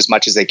actors to do as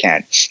much as they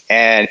can.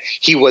 And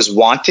he was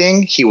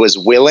wanting, he was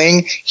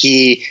willing,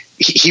 he's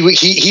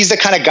the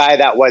kind of guy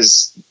that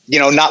was, you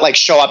know, not like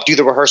show up, do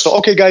the rehearsal.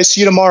 Okay, guys,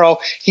 see you tomorrow.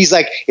 He's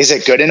like, is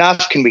it good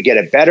enough? Can we get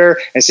it better?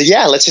 And I said,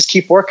 yeah, let's just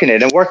keep working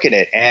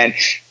it. And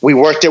we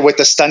worked it with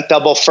the stunt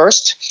double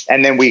first.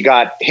 And then we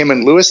got him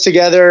and Lewis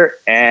together.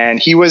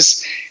 And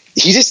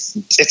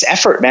it's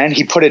effort, man.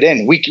 He put it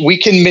in. We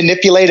can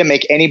manipulate and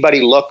make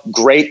anybody look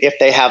great if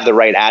they have the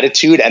right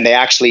attitude and they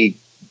actually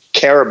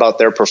care about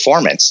their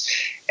performance.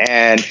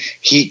 And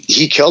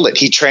he killed it.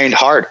 He trained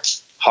hard,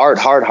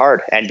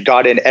 and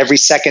got in every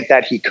second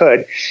that he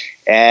could.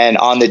 And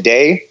on the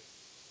day,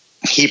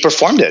 he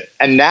performed it.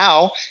 And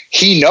now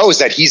he knows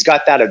that he's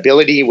got that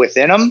ability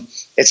within him.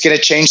 It's going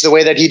to change the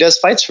way that he does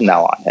fights from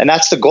now on. And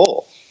that's the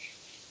goal.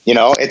 You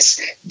know, it's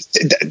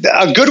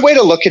a good way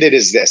to look at it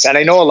is this. And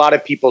I know a lot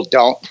of people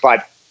don't,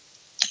 but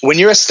when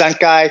you're a stunt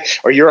guy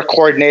or you're a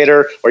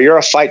coordinator or you're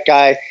a fight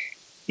guy,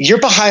 you're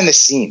behind the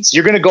scenes.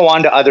 You're going to go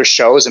on to other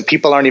shows and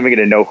people aren't even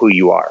going to know who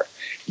you are.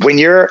 When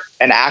you're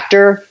an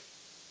actor,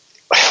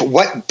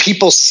 what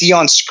people see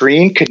on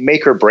screen could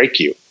make or break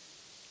you,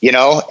 you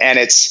know, and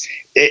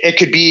it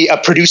could be a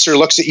producer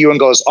looks at you and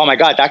goes, oh my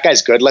God, that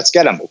guy's good. Let's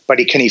get him. But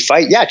can he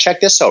fight? Yeah.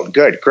 Check this out.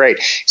 Good. Great.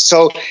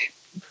 So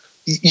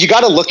you got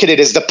to look at it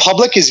as the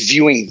public is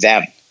viewing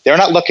them. They're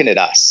not looking at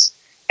us.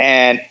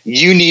 And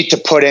you need to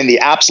put in the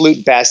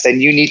absolute best,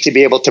 and you need to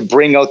be able to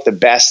bring out the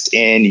best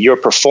in your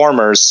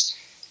performers.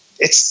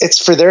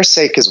 It's for their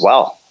sake as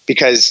well,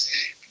 because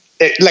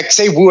like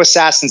say Wu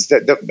Assassins,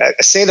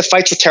 say the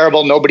fights were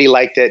terrible, nobody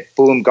liked it,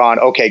 boom, gone.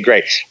 Okay,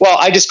 great. Well,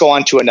 I just go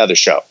on to another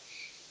show.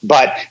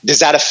 But does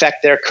that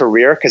affect their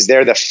career because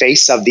they're the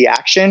face of the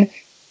action?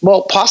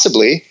 Well,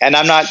 possibly. And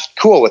I'm not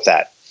cool with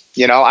that.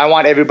 You know, I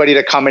want everybody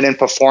to come in and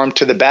perform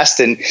to the best.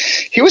 And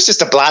he was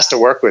just a blast to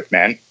work with,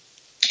 man.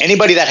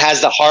 Anybody that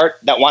has the heart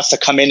that wants to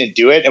come in and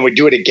do it and would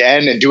do it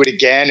again and do it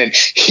again. And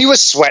he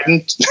was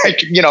sweating.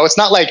 Like, you know, it's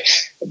not like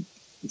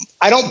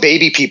I don't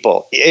baby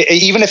people.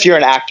 Even if you're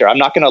an actor, I'm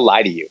not going to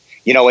lie to you.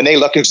 You know, when they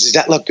look, does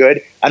that look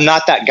good? I'm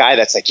not that guy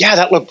that's like, yeah,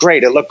 that looked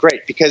great. It looked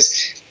great,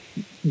 because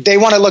they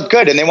want to look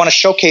good and they want to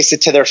showcase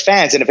it to their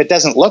fans. And if it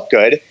doesn't look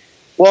good,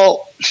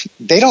 well,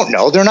 they don't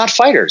know. They're not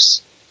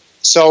fighters.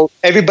 So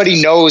everybody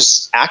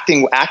knows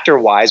actor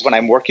wise, when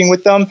I'm working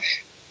with them,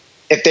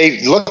 if they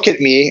look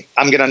at me,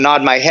 I'm going to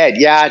nod my head.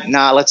 Yeah,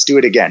 nah, let's do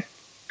it again.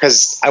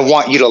 Because I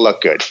want you to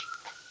look good.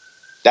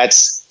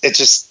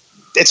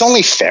 It's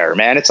only fair,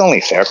 man. It's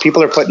only fair.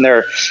 People are putting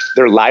their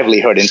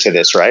livelihood into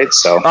this, right?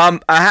 So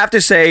I have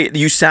to say,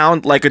 you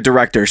sound like a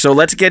director. So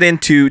let's get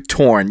into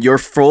Torn, your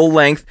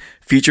full-length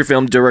feature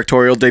film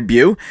directorial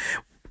debut.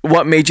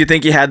 What made you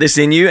think you had this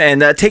in you?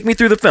 And take me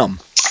through the film.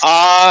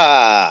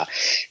 Well,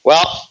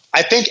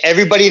 I think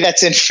everybody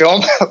that's in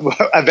film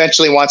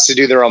eventually wants to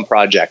do their own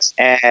projects.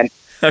 And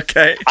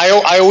okay,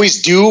 I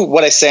always do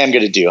what I say I'm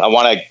going to do. I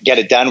want to get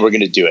it done. We're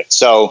going to do it.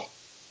 So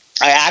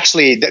I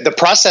actually, the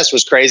process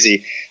was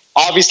crazy.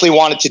 Obviously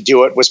wanted to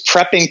do it, was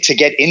prepping to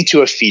get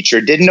into a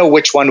feature, didn't know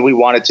which one we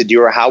wanted to do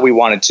or how we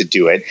wanted to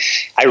do it.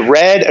 I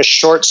read a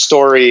short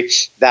story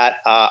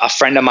that a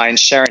friend of mine,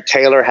 Sharon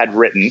Taylor, had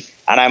written.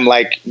 And I'm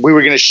like, we were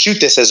going to shoot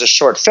this as a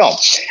short film.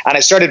 And I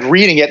started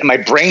reading it and my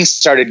brain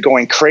started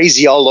going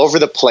crazy all over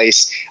the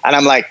place. And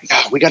I'm like, no,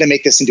 we got to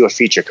make this into a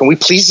feature. Can we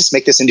please just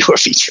make this into a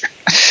feature?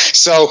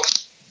 So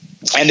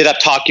I ended up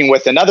talking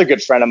with another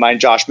good friend of mine,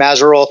 Josh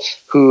Mazerol,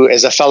 who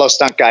is a fellow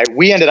stunt guy.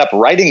 We ended up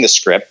writing the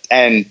script,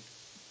 and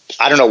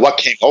I don't know what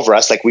came over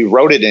us. Like, we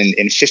wrote it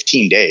in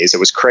 15 days. It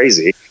was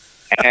crazy.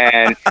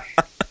 And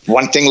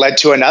one thing led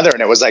to another,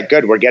 and it was like,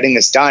 good, we're getting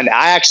this done.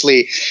 I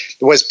actually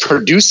was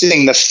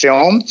producing the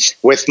film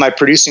with my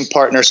producing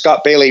partner,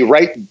 Scott Bailey,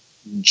 like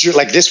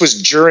this was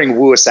during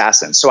Wu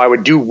Assassins. So I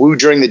would do Wu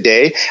during the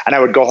day, and I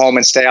would go home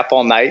and stay up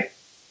all night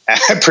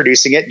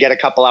producing it, get a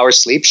couple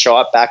hours sleep, show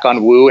up back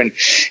on Woo. And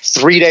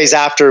 3 days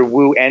after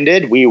Woo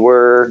ended, we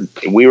were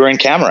in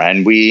camera,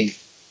 and we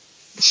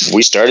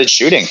started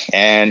shooting.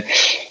 And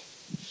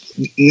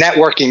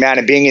networking, man,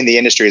 and being in the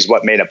industry is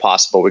what made it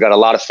possible. We got a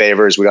lot of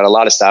favors. We got a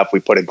lot of stuff. We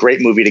put a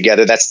great movie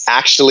together that's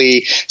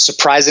actually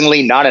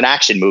surprisingly not an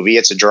action movie.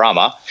 It's a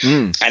drama.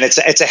 And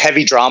it's a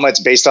heavy drama.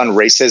 It's based on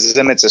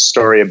racism. It's a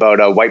story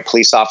about a white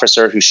police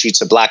officer who shoots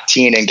a black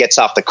teen and gets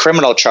off the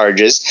criminal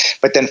charges,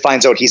 but then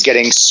finds out he's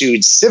getting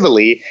sued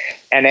civilly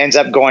and ends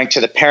up going to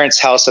the parents'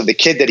 house of the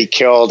kid that he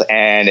killed.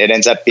 And it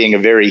ends up being a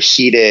very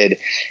heated,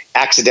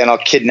 accidental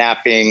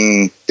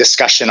kidnapping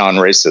discussion on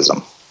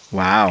racism.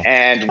 Wow.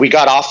 And we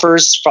got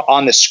offers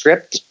on the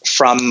script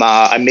from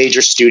a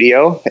major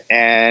studio,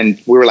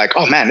 and we were like,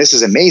 oh man, this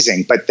is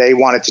amazing. But they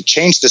wanted to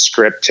change the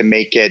script to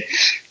make it,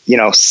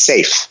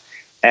 safe.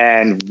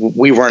 And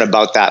we weren't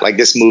about that. Like,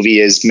 this movie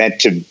is meant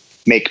to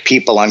make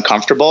people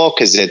uncomfortable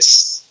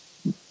because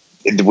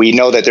we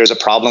know that there's a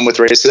problem with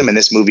racism, and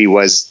this movie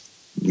was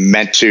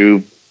meant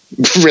to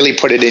really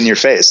put it in your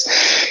face.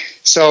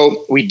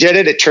 So we did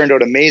it. It turned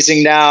out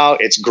amazing. Now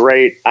it's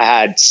great. I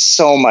had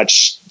so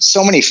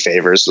many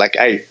favors. Like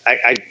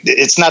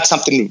it's not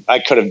something I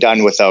could have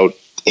done without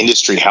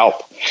industry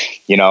help,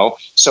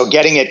 So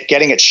getting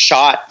it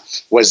shot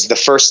was the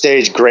first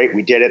stage. Great.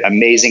 We did it.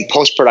 Amazing.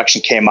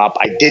 Post-production came up.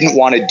 I didn't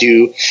want to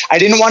do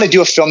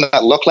a film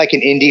that looked like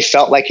an indie,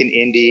 felt like an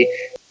indie.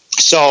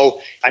 So,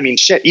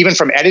 even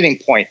from editing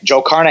point,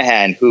 Joe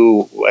Carnahan,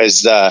 who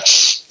was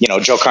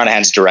Joe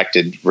Carnahan's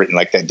written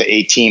like the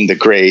A-Team, The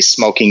Grey,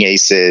 Smoking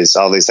Aces,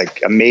 all these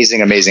like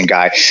amazing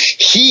guy.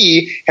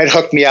 He had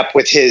hooked me up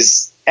with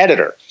his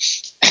editor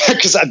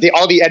because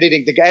all the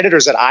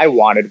editors that I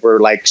wanted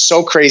were like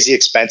so crazy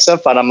expensive.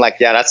 And I'm like,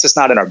 yeah, that's just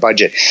not in our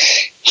budget.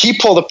 He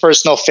pulled a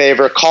personal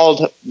favor,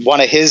 called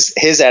one of his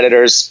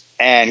editors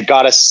and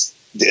got us,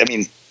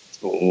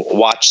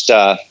 watched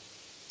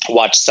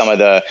some of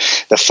the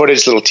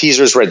footage, little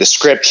teasers, read the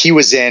script. He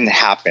was in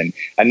Happen,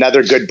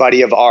 another good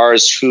buddy of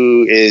ours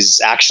who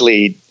is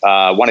actually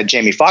one of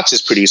Jamie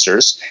Foxx's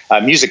producers,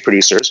 music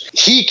producers.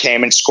 He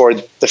came and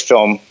scored the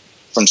film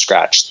from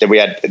scratch. Then we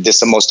had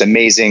the most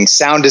amazing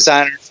sound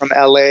designer from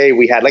LA.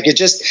 We had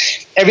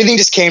everything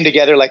just came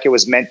together like it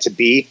was meant to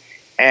be.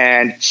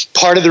 And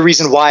part of the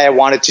reason why I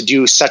wanted to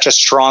do such a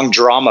strong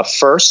drama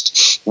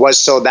first was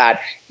so that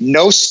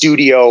no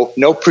studio,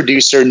 no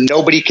producer,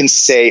 nobody can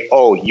say,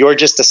 oh, you're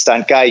just a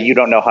stunt guy. You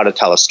don't know how to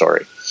tell a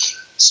story.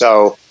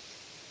 So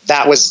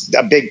that was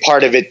a big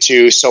part of it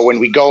too. So when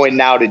we go in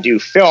now to do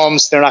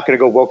films, they're not going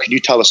to go, well, can you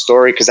tell a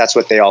story? Because that's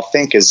what they all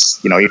think is,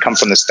 you come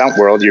from the stunt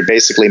world. You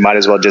basically might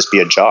as well just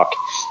be a jock.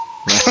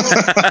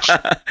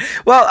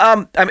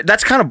 Well,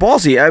 that's kind of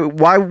ballsy.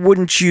 Why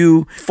wouldn't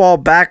you fall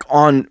back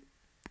on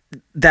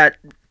that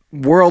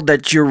world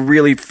that you're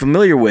really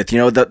familiar with,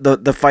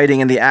 the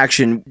fighting and the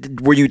action?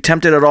 Were you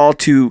tempted at all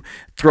to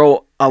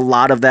throw a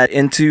lot of that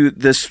into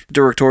this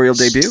directorial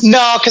debut?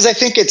 No, because I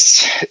think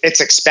it's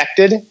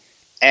expected.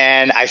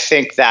 And I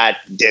think that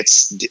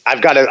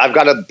I've got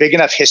a big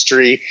enough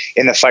history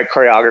in the fight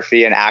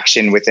choreography and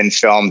action within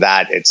film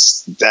that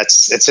it's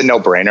a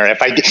no-brainer.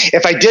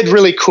 If I did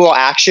really cool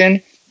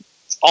action,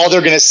 all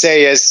they're going to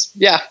say is,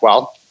 yeah,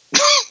 well,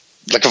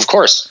 like, of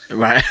course.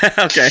 Right.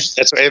 Okay.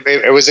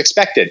 It was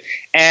expected.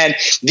 And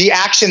the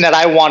action that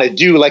I want to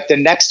do, like the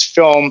next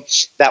film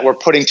that we're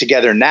putting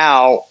together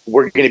now,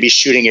 we're going to be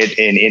shooting it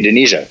in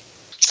Indonesia.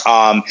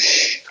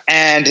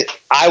 And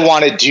I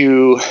want to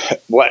do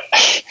what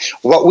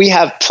we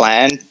have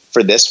planned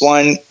for this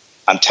one.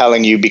 I'm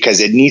telling you, because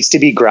it needs to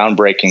be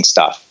groundbreaking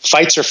stuff.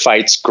 Fights are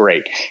fights.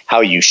 Great. How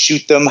you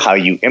shoot them, how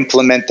you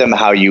implement them,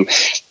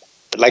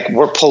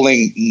 we're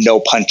pulling no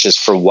punches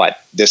for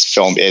what this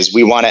film is.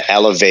 We want to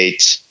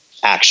elevate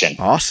action.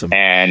 Awesome.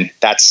 And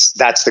that's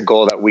the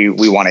goal that we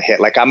want to hit.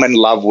 Like, I'm in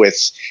love with,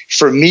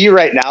 for me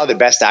right now, the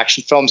best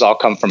action films all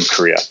come from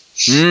Korea.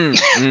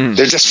 They're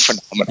just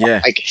phenomenal. Yeah.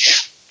 Like,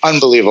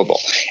 unbelievable.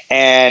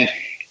 And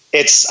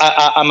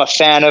I'm a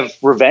fan of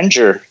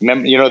Revenger.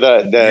 Remember,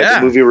 the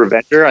movie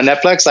Revenger on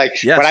Netflix?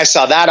 Like, yes. When I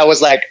saw that, I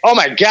was like, oh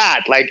my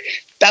God, like,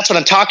 that's what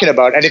I'm talking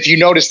about. And if you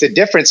notice the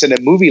difference in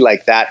a movie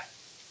like that,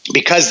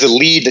 because the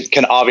lead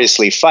can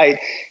obviously fight,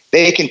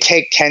 they can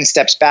take 10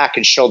 steps back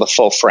and show the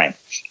full frame.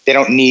 They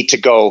don't need to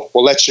go,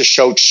 well, let's just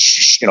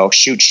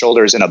shoot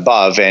shoulders and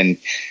above and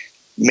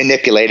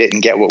manipulate it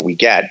and get what we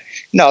get.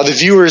 No, the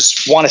viewers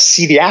want to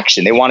see the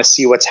action. They want to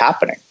see what's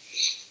happening.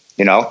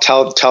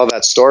 Tell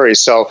that story.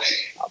 So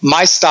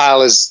my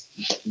style is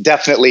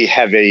definitely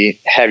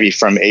heavy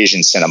from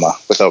Asian cinema,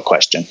 without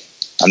question.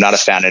 I'm not a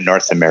fan of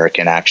North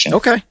American action.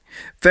 Okay.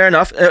 Fair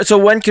enough. So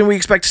when can we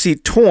expect to see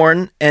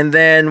Torn? And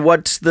then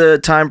what's the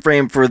time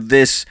frame for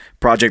this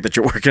project that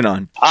you're working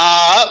on?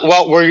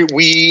 Well,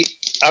 we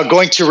are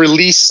going to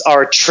release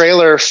our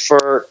trailer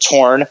for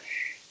Torn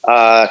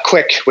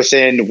quick,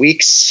 within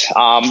weeks.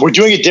 We're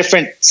doing a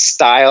different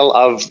style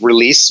of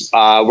release.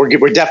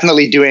 We're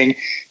definitely doing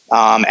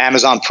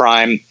Amazon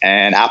Prime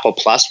and Apple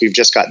Plus. We've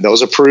just got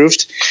those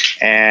approved.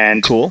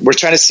 And cool. We're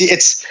trying to see,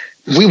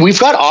 we've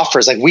got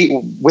offers. Like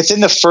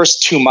within the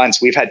first 2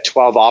 months, we've had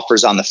 12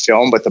 offers on the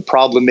film. But the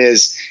problem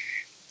is,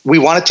 we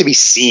want it to be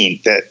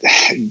seen. That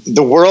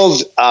the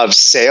world of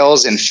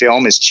sales and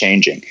film is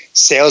changing.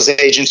 Sales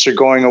agents are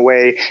going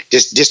away.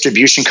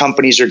 Distribution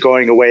companies are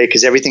going away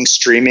because everything's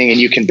streaming and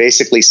you can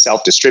basically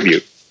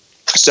self-distribute.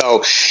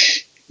 So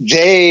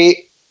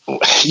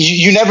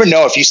you never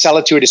know if you sell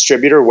it to a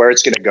distributor where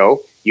it's going to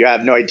go. You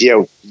have no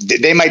idea.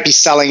 They might be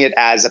selling it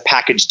as a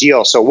package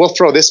deal. So we'll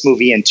throw this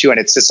movie in too,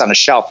 and it sits on a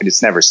shelf and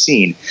it's never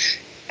seen.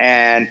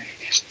 And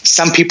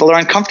some people are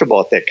uncomfortable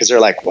with it because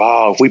they're like,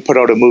 wow, if we put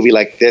out a movie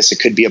like this, it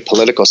could be a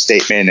political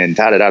statement and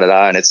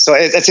da-da-da-da-da. And it's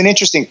an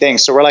interesting thing.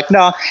 So we're like,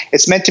 no,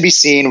 it's meant to be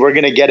seen. We're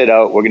going to get it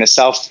out. We're going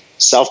to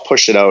self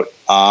push it out.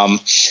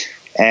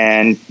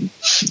 And,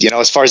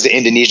 as far as the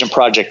Indonesian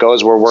project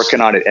goes, we're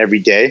working on it every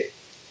day.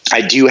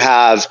 I do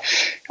have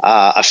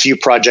a few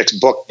projects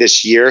booked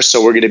this year.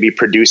 So we're going to be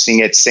producing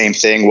it, same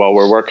thing, while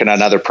we're working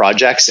on other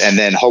projects. And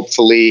then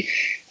hopefully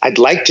I'd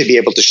like to be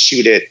able to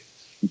shoot it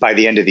by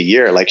the end of the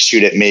year, like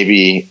shoot it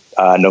maybe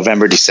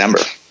November, December.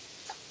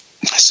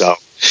 So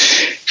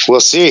we'll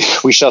see.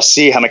 We shall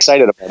see. I'm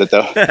excited about it,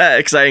 though.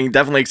 Exciting.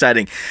 Definitely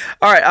exciting.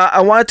 All right.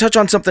 I want to touch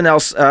on something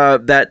else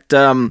that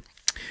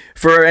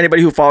for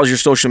anybody who follows your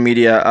social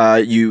media,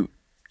 you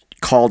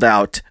called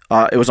out.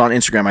 It was on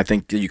Instagram, I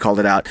think you called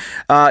it out.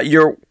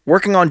 You're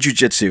working on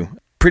Jiu-Jitsu.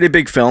 Pretty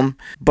big film,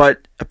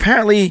 but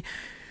apparently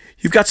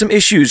you've got some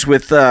issues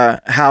with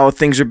how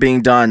things are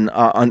being done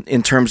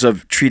in terms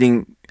of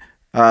treating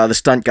the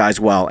stunt guys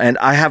well. And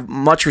I have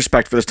much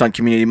respect for the stunt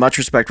community, much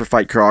respect for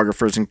fight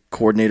choreographers and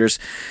coordinators.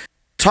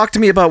 Talk to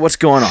me about what's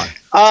going on.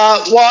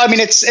 Well, I mean,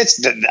 it's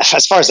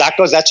as far as that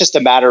goes, that's just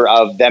a matter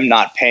of them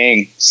not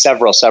paying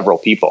several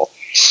people.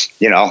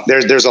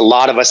 There's a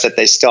lot of us that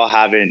they still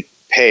haven't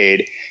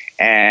paid.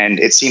 And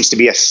it seems to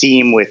be a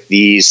theme with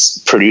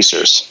these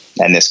producers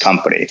and this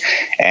company.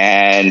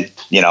 And,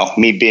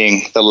 me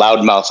being the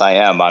loudmouth I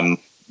am,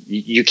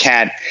 you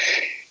can't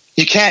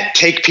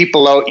take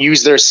people out,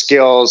 use their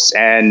skills,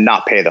 and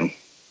not pay them.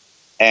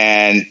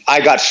 And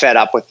I got fed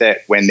up with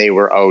it when they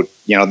were out.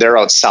 They're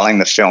out selling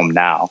the film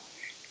now.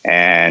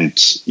 And,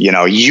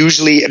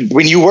 usually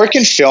when you work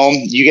in film,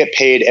 you get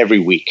paid every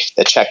week.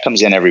 The check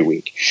comes in every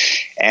week.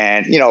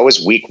 And, it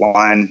was week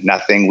 1,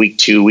 nothing, week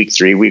 2, week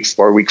 3, week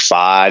 4, week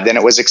 5. Then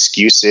it was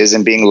excuses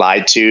and being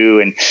lied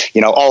to. And,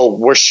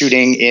 we're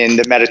shooting in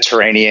the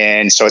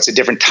Mediterranean, so it's a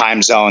different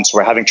time zone. So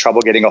we're having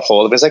trouble getting a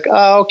hold of it. It's like,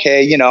 oh,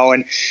 okay,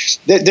 and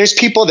there's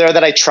people there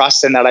that I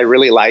trust and that I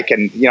really like.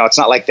 And, it's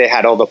not like they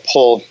had all the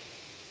pull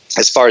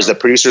as far as the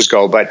producers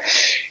go, but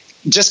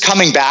just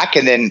coming back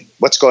and then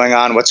what's going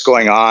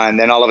on?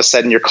 Then all of a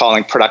sudden you're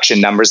calling production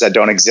numbers that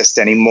don't exist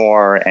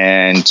anymore.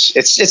 And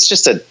it's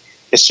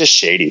just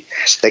shady,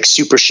 like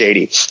super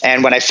shady.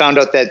 And when I found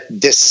out that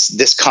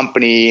this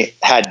company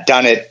had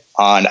done it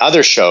on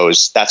other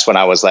shows, that's when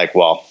I was like,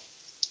 well,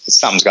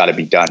 something's got to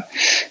be done.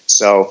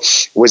 So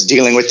was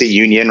dealing with the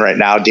union right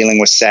now, dealing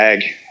with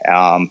SAG.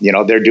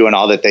 They're doing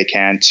all that they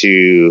can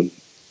to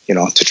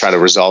try to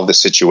resolve the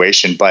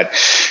situation. But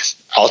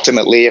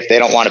ultimately, if they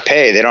don't want to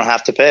pay, they don't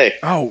have to pay.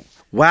 Oh,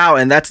 wow.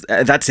 And that's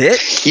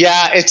it?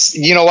 Yeah, it's,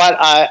 what,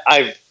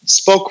 I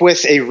spoke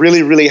with a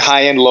really, really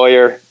high-end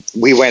lawyer.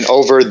 We went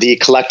over the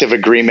collective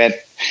agreement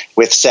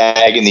with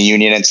SAG and the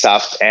union and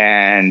stuff.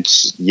 And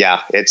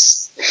yeah,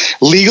 it's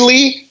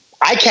legally,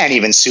 I can't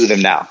even sue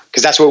them now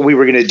because that's what we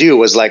were going to do,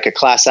 was like a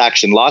class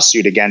action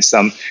lawsuit against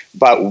them.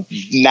 But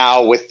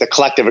now with the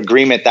collective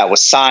agreement that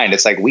was signed,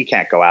 it's like we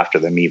can't go after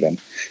them even.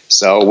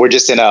 So we're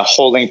just in a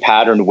holding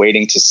pattern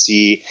waiting to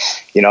see,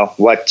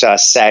 what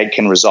SAG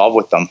can resolve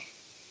with them.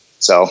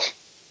 So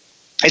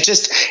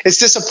it's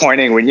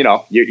disappointing when,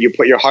 you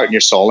put your heart and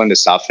your soul into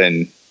stuff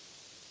and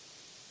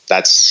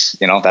that's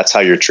how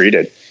you're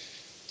treated.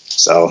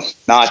 So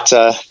not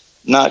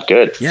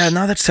good. Yeah,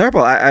 no, that's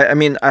terrible. I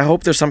mean, I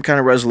hope there's some kind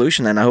of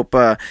resolution, and I hope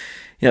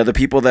the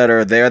people that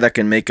are there that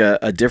can make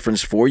a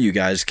difference for you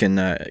guys can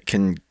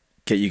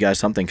get you guys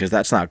something, because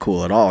that's not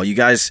cool at all. You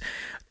guys,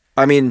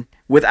 I mean,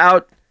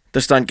 without the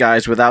stunt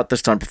guys, without the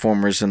stunt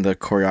performers and the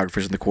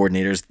choreographers and the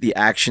coordinators, the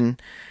action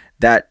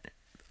that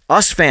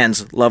us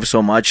fans love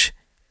so much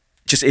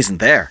just isn't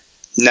there.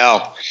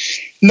 No,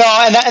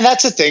 and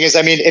that's the thing is,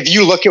 I mean, if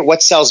you look at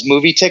what sells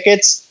movie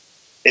tickets,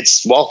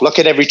 look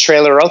at every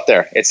trailer out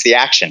there. It's the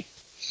action.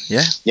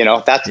 Yeah.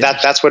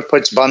 That's what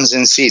puts bums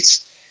in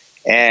seats.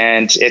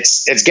 And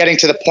it's getting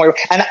to the point,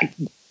 and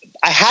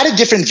I had a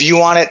different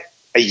view on it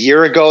a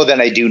year ago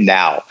than I do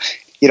now.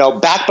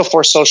 Back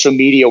before social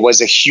media was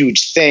a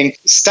huge thing,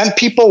 stunt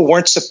people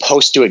weren't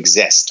supposed to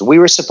exist. We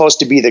were supposed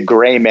to be the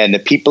gray men, the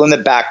people in the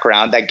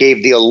background that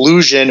gave the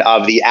illusion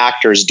of the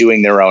actors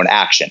doing their own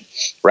action,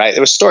 right? It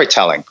was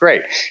storytelling.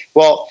 Great.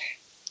 Well,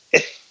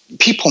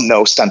 people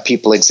know stunt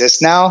people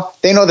exist now.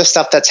 They know the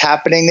stuff that's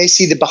happening. They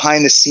see the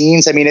behind the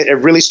scenes. I mean, it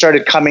really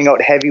started coming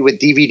out heavy with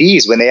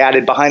DVDs when they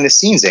added behind the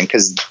scenes in,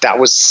 because that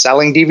was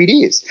selling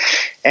DVDs.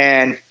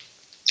 And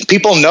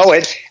people know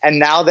it. And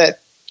now that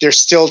they're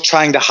still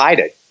trying to hide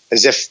it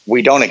as if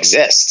we don't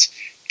exist,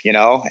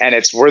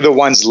 and we're the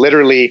ones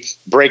literally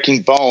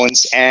breaking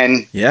bones,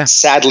 and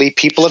sadly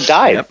people have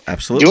died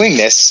doing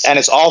this, and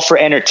it's all for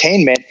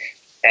entertainment,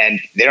 and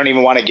they don't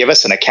even want to give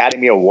us an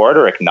Academy Award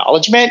or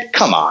acknowledgement.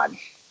 Come on.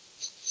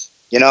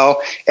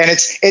 And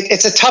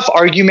it's a tough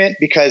argument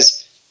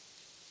because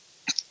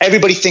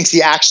everybody thinks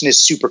the action is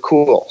super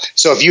cool.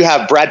 So if you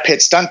have Brad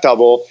Pitt stunt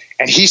double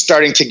and he's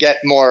starting to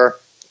get more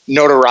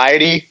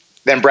notoriety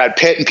than Brad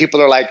Pitt, and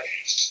people are like,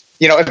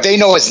 if they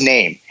know his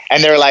name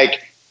and they're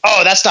like,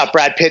 oh, that's not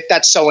Brad Pitt,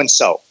 that's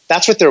so-and-so.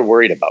 That's what they're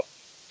worried about.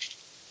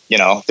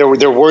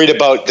 They're worried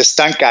about the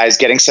stunt guys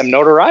getting some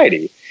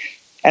notoriety.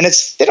 And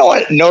they don't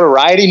want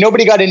notoriety.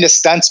 Nobody got into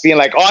stunts being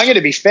like, oh, I'm going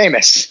to be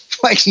famous.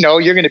 Like, no,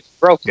 you're going to be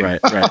broken. Right.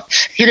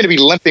 You're going to be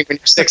limping when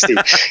you're 60.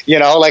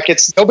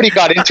 Nobody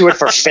got into it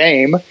for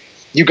fame.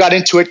 You got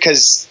into it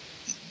because,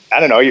 I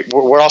don't know,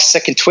 we're all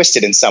sick and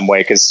twisted in some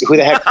way, because who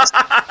the heck does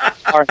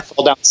car and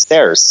fall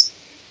downstairs?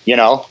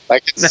 Mom,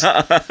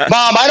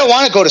 I don't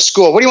want to go to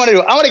school. What do you want to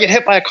do? I want to get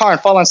hit by a car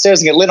and fall downstairs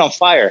and get lit on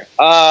fire.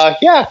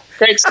 Yeah,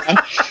 great, son.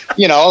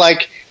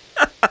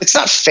 It's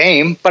not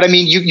fame, but I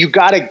mean, you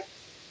got to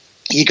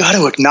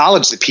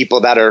acknowledge the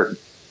people that are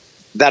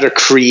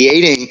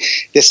creating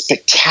this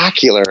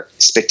spectacular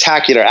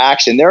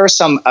action. There are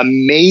some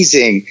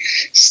amazing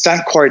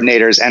stunt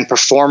coordinators and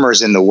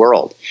performers in the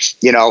world.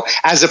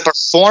 As a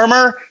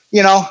performer,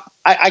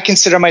 I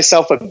consider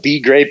myself a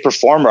B-grade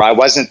performer. I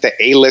wasn't the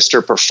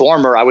A-lister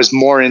performer. I was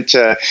more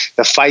into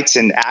the fights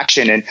and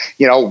action. And,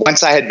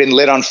 once I had been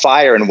lit on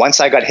fire, and once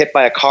I got hit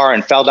by a car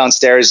and fell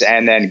downstairs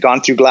and then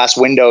gone through glass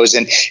windows,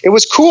 and it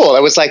was cool.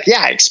 It was like,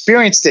 yeah, I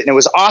experienced it and it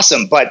was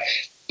awesome. But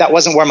that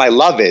wasn't where my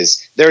love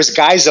is. There's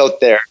guys out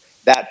there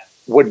that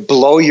would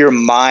blow your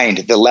mind,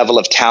 the level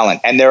of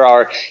talent. And there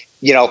are,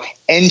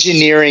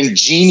 engineering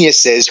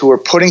geniuses who are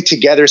putting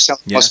together some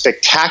of the most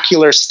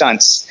spectacular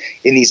stunts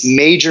in these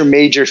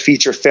major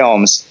feature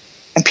films,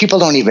 and people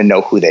don't even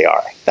know who they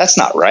are. That's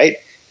not right.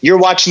 You're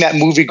watching that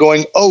movie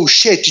going, oh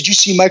shit, did you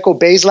see Michael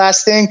Bay's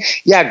last thing?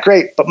 Yeah,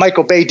 great. But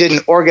Michael Bay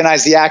didn't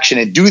organize the action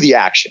and do the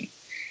action.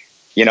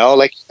 You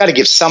got to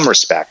give some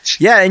respect.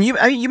 Yeah, and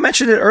you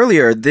mentioned it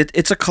earlier that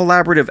it's a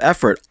collaborative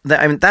effort.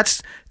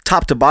 That's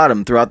top to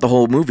bottom throughout the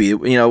whole movie.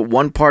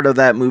 One part of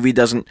that movie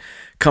doesn't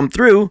come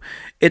through,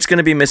 it's going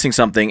to be missing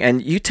something.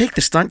 And you take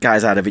the stunt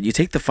guys out of it, you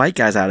take the fight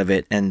guys out of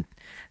it, and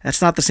that's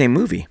not the same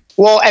movie.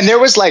 Well, and there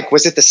was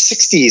was it the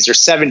 60s or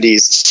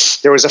 70s?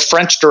 There was a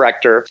French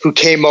director who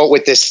came out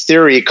with this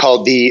theory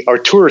called the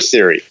auteur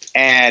theory.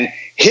 And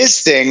his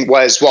thing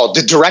was,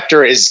 the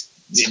director is,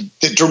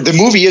 the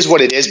movie is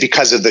what it is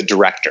because of the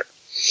director.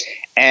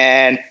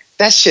 And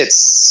that shit's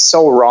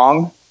so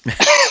wrong.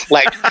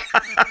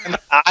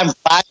 I'm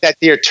glad that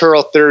the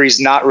auteur theory is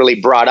not really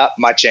brought up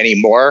much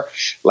anymore.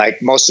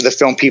 Like most of the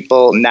film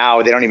people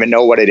now, they don't even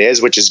know what it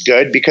is, which is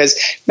good because,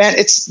 man,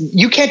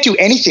 you can't do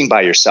anything by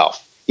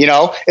yourself.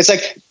 It's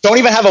like, don't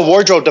even have a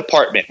wardrobe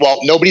department. Well,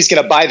 nobody's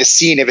going to buy the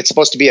scene if it's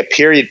supposed to be a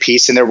period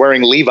piece and they're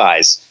wearing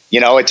Levi's.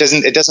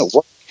 It doesn't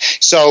work.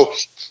 So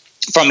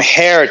from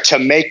hair to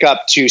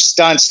makeup to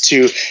stunts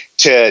to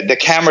the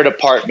camera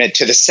department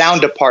to the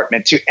sound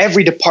department to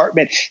every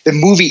department, the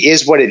movie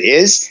is what it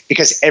is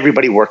because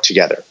everybody worked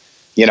together.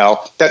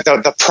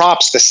 The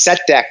props, the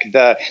set deck,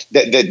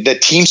 the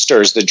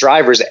teamsters, the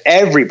drivers,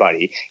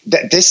 everybody.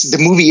 The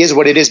movie is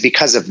what it is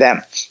because of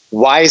them.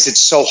 Why is it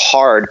so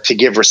hard to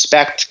give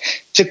respect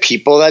to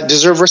people that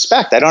deserve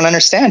respect? I don't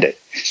understand it.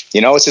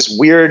 It's this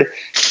weird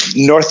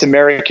North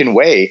American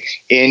way.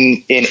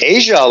 In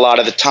Asia, a lot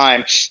of the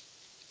time,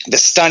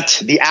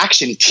 the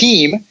action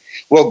team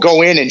will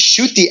go in and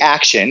shoot the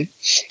action.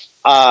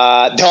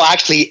 They'll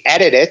actually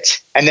edit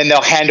it, and then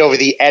they'll hand over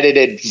the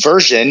edited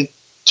version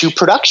to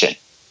production.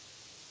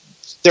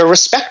 They're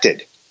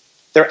respected.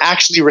 They're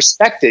actually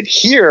respected.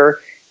 Here,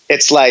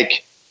 it's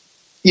like,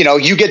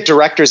 you get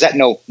directors that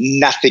know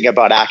nothing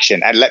about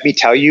action. And let me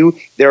tell you,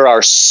 there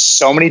are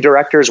so many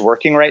directors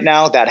working right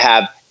now that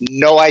have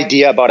no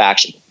idea about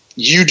action.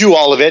 You do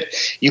all of it.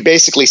 You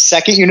basically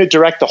second unit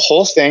direct the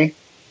whole thing.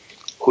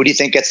 Who do you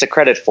think gets the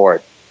credit for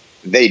it?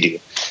 They do.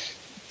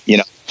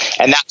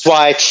 And that's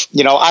why,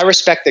 I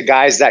respect the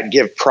guys that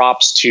give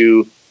props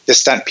to the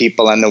stunt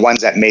people and the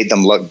ones that made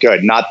them look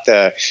good, not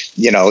the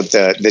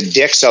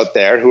dicks out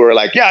there who are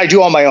like, yeah, I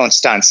do all my own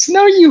stunts.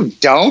 No, you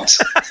don't.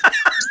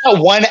 There's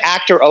not one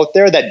actor out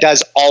there that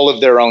does all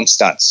of their own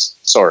stunts.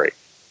 Sorry.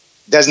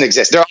 It doesn't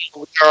exist. There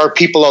are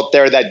people out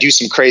there that do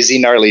some crazy,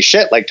 gnarly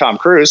shit like Tom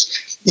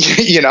Cruise,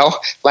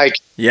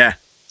 yeah.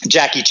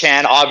 Jackie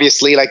Chan,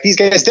 obviously, like these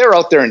guys, they're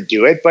out there and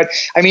do it. But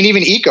I mean,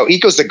 even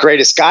Eco's the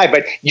greatest guy,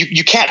 but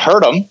you can't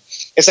hurt him.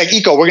 It's like,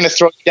 Eco, we're going to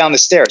throw you down the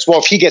stairs. Well,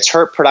 if he gets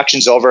hurt,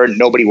 production's over,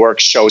 nobody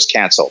works, show's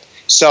canceled.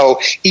 So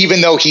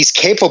even though he's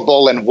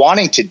capable and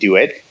wanting to do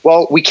it,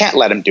 well, we can't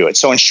let him do it.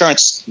 So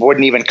insurance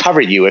wouldn't even cover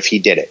you if he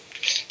did it.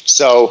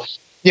 So,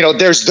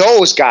 there's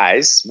those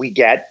guys we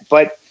get,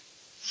 but,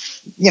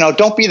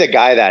 don't be the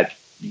guy that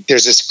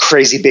there's this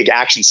crazy big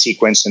action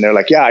sequence and they're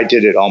like, yeah, I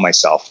did it all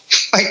myself.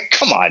 Like,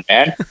 come on,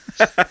 man.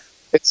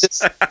 It's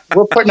just,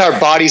 we're putting our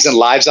bodies and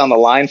lives on the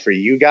line for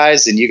you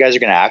guys, and you guys are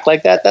going to act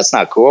like that. That's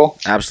not cool.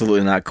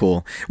 Absolutely not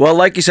cool. Well,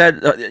 like you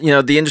said,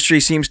 the industry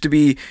seems to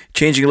be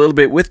changing a little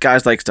bit with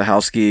guys like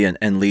Stahelski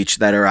and Leach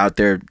that are out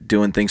there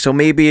doing things. So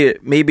maybe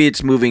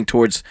it's moving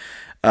towards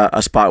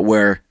a spot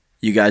where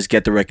you guys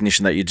get the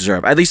recognition that you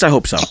deserve. At least I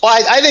hope so.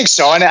 Well, I think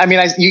so. And I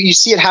mean, you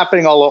see it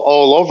happening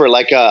all over.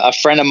 Like a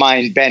friend of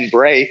mine, Ben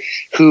Bray,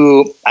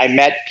 who I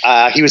met,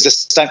 he was a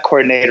stunt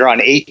coordinator on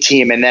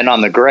A-Team and then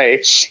on the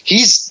Gray.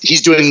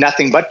 He's doing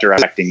nothing but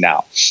directing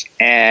now.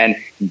 And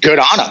good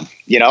on him.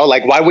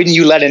 Like, why wouldn't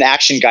you let an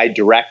action guy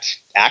direct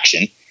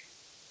action?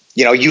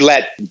 You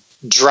let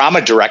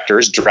drama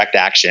directors direct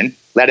action,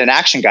 let an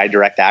action guy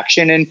direct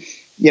action. And,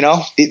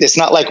 it's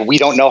not like we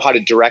don't know how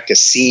to direct a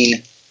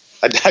scene,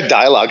 a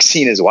dialogue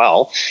scene as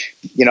well.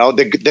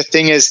 The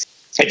thing is,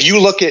 if you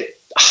look at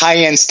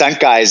high-end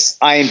stunt guys,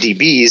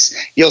 IMDb's,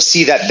 you'll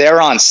see that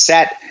they're on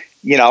set,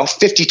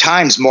 50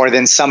 times more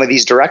than some of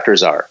these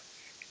directors are.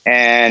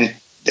 And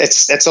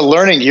it's a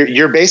learning.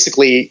 You're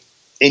basically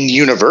in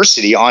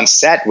university on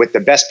set with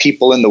the best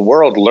people in the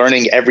world,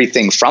 learning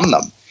everything from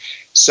them.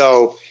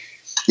 So,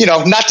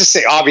 not to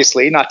say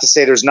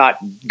there's not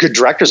good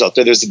directors out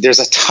there. There's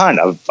a ton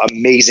of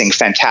amazing,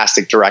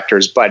 fantastic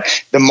directors,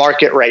 but the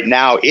market right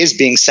now is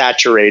being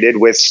saturated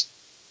with,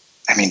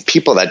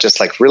 people that just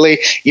like, really,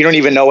 you don't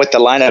even know what the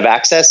line of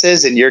access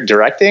is and you're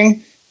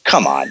directing?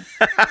 Come on.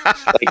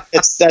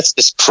 That's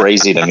just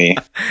crazy to me.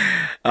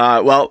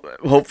 Well,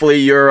 hopefully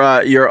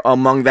you're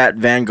among that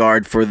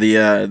vanguard for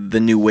the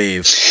new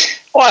wave.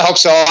 Well, I hope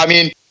so.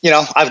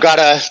 I've got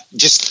to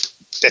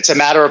it's a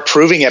matter of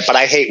proving it, but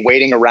I hate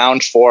waiting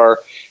around for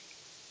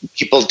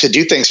people to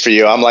do things for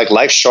you. I'm like,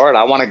 life's short.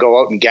 I want to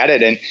go out and get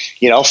it. And,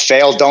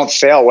 fail, don't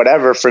fail,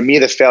 whatever. For me,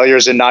 the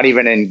failures are not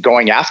even in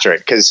going after it,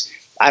 because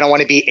I don't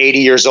want to be 80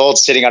 years old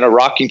sitting on a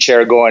rocking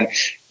chair going,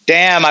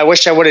 damn, I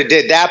wish I would have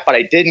did that, but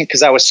I didn't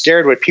because I was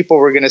scared what people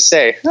were going to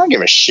say. I don't give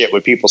a shit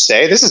what people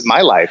say. This is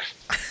my life.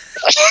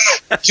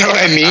 You know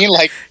what I mean?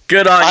 Like,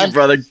 good on you,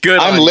 brother.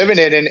 I'm living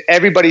it, and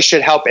everybody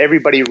should help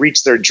everybody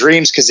reach their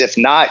dreams, because if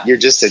not, you're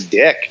just a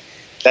dick.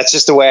 That's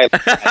just the way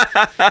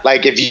I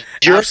like. If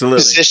you're Absolutely.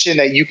 in a position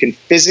that you can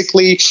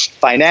physically,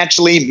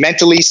 financially,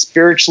 mentally,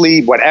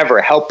 spiritually,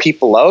 whatever, help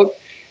people out,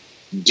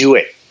 do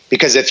it.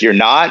 Because if you're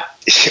not,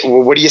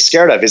 well, what are you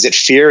scared of? Is it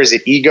fear? Is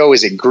it ego?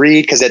 Is it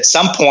greed? Because at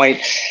some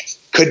point,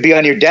 could be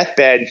on your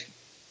deathbed,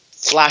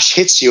 flash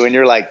hits you and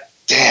you're like,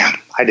 damn,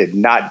 I did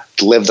not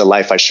live the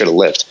life I should have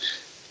lived.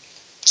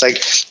 It's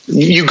like,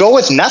 you go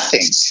with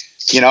nothing,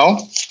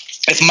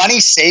 If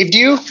money saved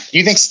you,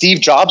 you think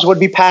Steve Jobs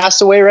would be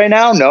passed away right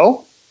now?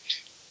 No.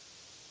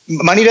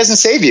 Money doesn't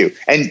save you.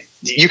 And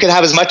you can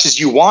have as much as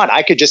you want.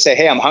 I could just say,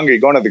 hey, I'm hungry,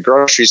 going to the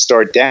grocery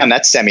store. Damn,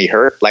 that's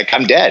semi-hurt. Like,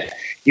 I'm dead.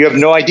 You have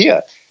no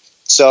idea.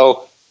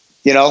 So,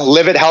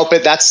 live it, help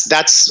it.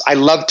 I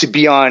love to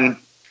be on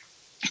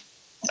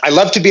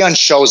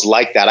shows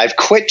like that. I've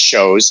quit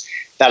shows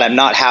that I'm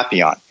not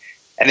happy on.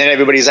 And then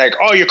everybody's like,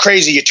 oh, you're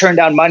crazy. You turn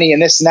down money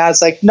and this and that.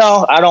 It's like,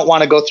 no, I don't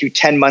want to go through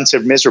 10 months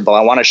of miserable.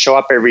 I want to show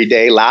up every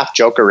day, laugh,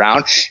 joke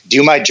around,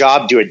 do my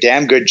job, do a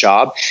damn good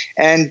job,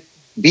 and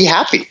be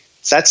happy.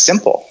 It's that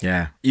simple.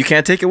 Yeah. You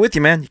can't take it with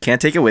you, man. You can't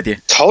take it with you.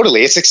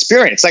 Totally. It's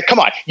experience. Like, come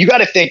on. You got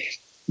to think.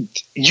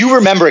 You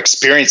remember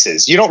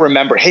experiences. You don't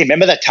remember, hey,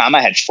 remember that time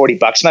I had $40 in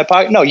my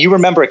pocket? No, you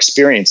remember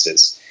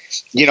experiences.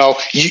 You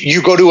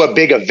go to a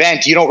big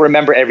event. You don't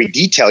remember every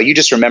detail. You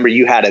just remember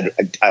you had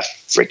a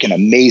freaking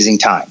amazing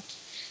time.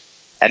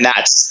 And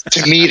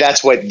to me,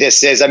 that's what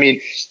this is.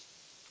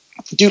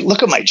 Dude,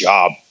 look at my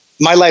job.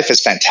 My life is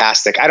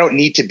fantastic. I don't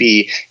need to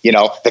be,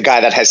 the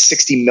guy that has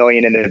 60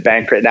 million in the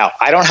bank right now.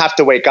 I don't have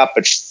to wake up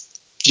at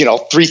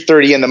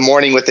 3:30 in the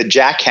morning with a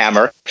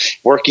jackhammer,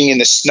 working in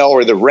the snow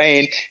or the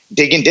rain,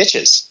 digging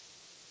ditches,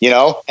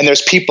 and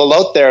there's people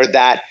out there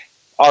that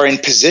are in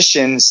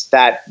positions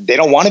that they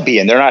don't want to be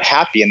in. They're not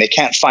happy and they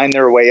can't find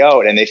their way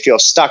out and they feel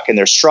stuck in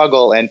their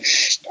struggle. And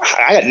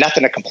I got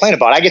nothing to complain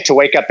about. I get to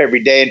wake up every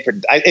day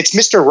and it's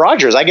Mr.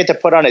 Rogers. I get to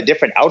put on a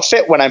different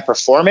outfit when I'm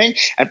performing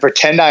and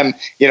pretend I'm,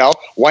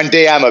 one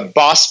day I'm a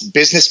boss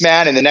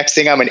businessman and the next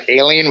thing I'm an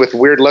alien with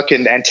weird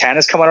looking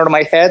antennas coming out of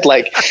my head.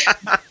 Like,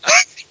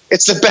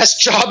 it's the best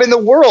job in the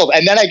world.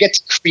 And then I get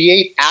to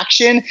create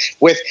action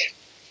with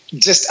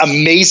just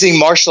amazing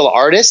martial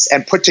artists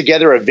and put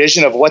together a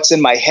vision of what's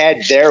in my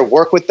head there,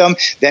 work with them,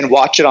 then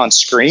watch it on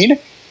screen.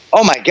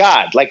 Oh my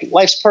God, like,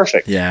 life's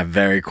perfect. Yeah,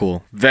 very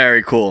cool.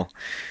 Very cool.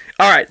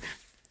 All right.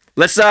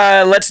 Let's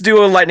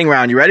do a lightning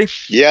round. You ready?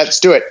 Yeah, let's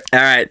do it. All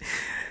right.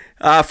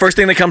 First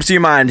thing that comes to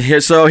your mind.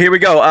 Here we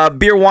go.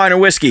 Beer, wine, or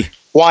whiskey?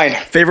 Wine.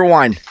 Favorite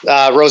wine?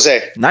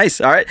 Rosé. Nice.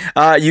 All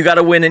right. You got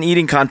to win an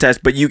eating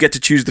contest, but you get to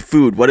choose the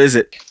food. What is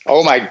it?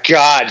 Oh my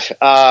God.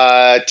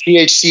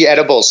 THC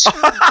edibles.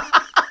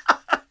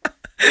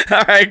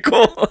 All right,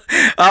 cool.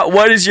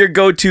 What is your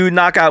go-to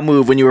knockout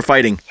move when you were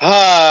fighting?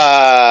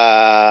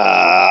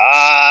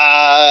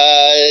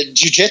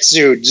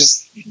 Jiu-jitsu,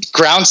 just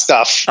ground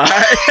stuff. All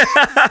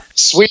right.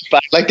 Sweep, I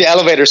like the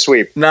elevator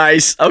sweep.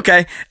 Nice.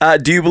 Okay.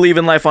 Do you believe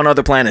in life on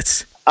other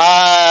planets?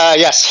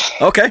 Yes.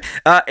 Okay.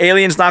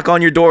 Aliens knock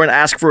on your door and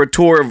ask for a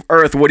tour of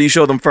Earth. What do you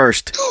show them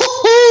first?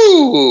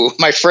 Ooh,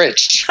 my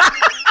fridge.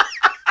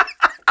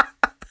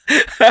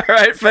 All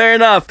right, fair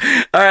enough.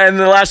 All right, and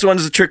the last one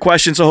is a trick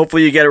question, so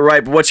hopefully you get it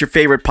right. But what's your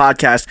favorite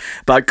podcast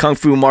about kung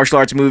fu, martial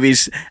arts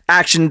movies,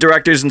 action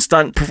directors, and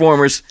stunt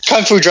performers?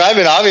 Kung Fu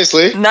Drive-In,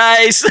 obviously.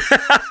 Nice.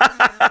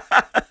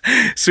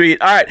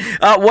 Sweet. All right.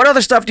 What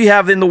other stuff do you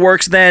have in the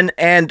works then?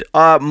 And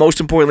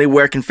most importantly,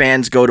 where can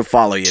fans go to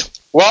follow you?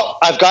 Well,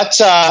 I've got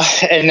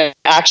an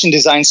action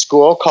design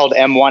school called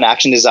M1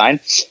 Action Design.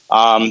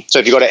 So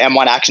if you go to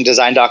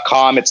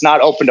m1actiondesign.com, it's not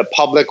open to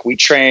public. We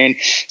train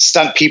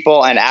stunt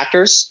people and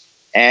actors.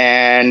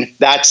 And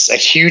that's a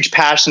huge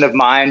passion of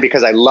mine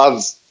because I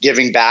love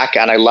giving back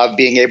and I love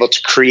being able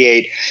to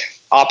create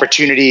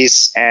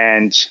opportunities.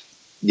 And,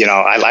 you know,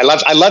 I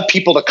love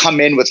people to come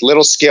in with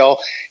little skill,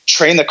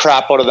 train the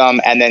crap out of them,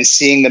 and then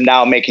seeing them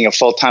now making a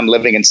full-time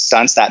living in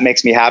stunts. That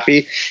makes me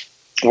happy.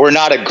 We're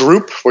not a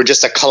group. We're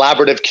just a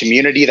collaborative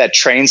community that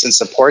trains and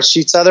supports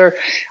each other.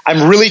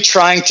 I'm really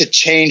trying to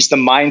change the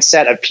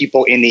mindset of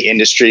people in the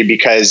industry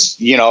because,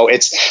 you know,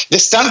 it's the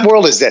stunt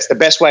world is this, the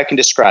best way I can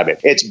describe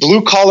it. It's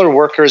blue collar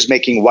workers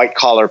making white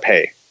collar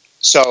pay.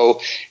 So,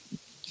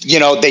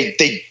 you know,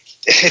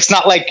 it's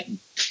not like,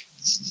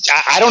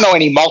 I don't know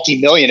any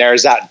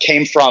multimillionaires that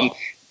came from,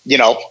 you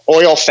know,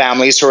 oil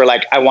families who are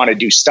like, I want to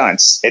do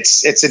stunts.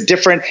 It's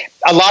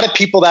a lot of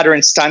people that are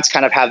in stunts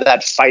kind of have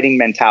that fighting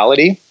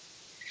mentality.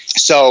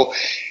 So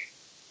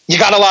you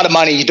got a lot of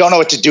money, you don't know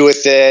what to do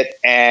with it.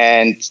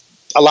 And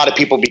a lot of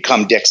people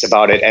become dicks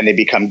about it and they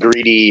become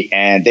greedy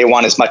and they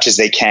want as much as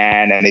they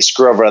can and they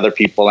screw over other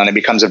people. And it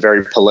becomes a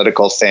very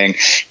political thing.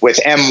 With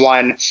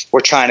M1, we're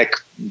trying to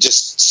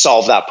just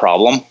solve that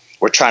problem.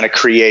 We're trying to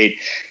create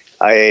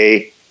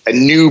a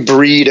new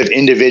breed of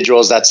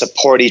individuals that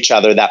support each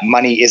other, that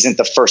money isn't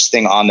the first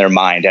thing on their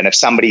mind. And if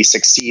somebody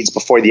succeeds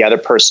before the other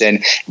person,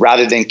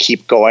 rather than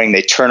keep going,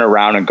 they turn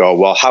around and go,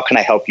 well, how can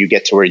I help you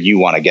get to where you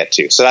want to get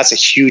to? So that's a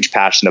huge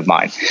passion of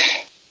mine.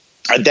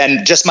 And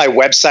then just my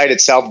website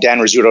itself,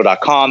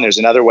 danrizzuto.com. There's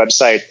another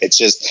website. It's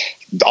just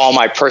all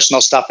my personal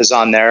stuff is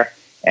on there.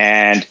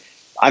 And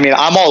I mean,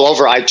 I'm all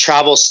over. I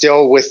travel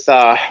still with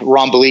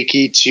Ron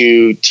Beliki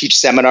to teach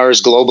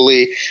seminars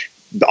globally.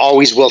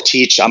 Always will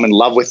teach. I'm in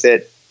love with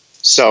it.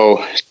 So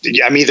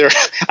I'm either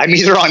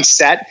on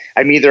set,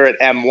 I'm either at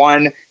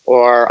M1,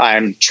 or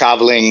I'm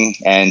traveling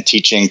and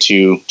teaching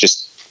to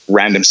just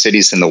random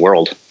cities in the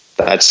world.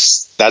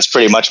 That's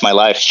pretty much my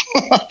life.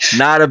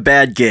 Not a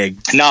bad gig.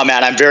 No,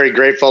 man, I'm very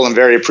grateful and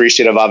very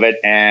appreciative of it.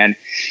 And,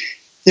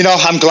 you know,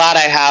 I'm glad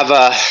I have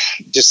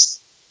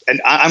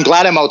I'm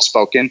glad I'm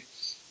outspoken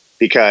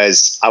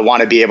because I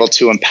want to be able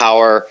to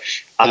empower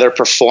other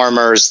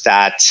performers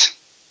that,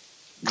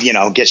 you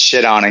know, get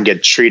shit on and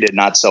get treated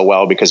not so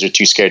well because they're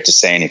too scared to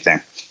say anything.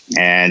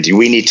 And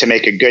we need to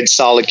make a good,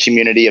 solid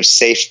community of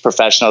safe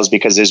professionals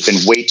because there's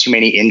been way too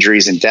many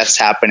injuries and deaths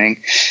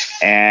happening.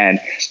 And,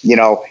 you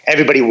know,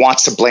 everybody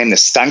wants to blame the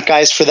stunt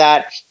guys for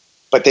that,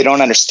 but they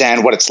don't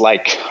understand what it's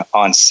like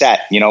on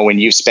set. You know, when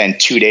you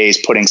spend 2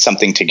 days putting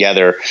something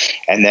together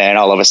and then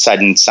all of a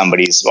sudden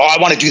somebody's, I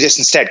want to do this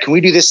instead. Can we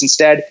do this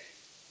instead? And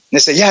they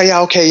say,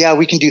 yeah,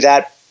 we can do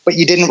that. But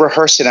you didn't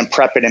rehearse it and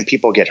prep it and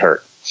people get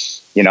hurt.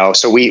 You know,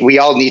 so we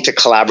all need to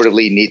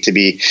collaboratively need to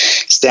be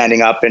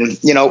standing up. And,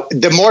 you know,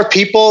 the more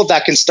people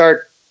that can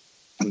start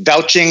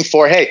vouching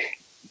for, hey,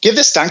 give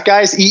the stunt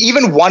guys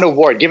even one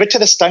award, give it to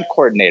the stunt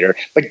coordinator,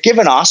 but give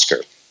an Oscar.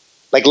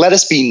 Like, let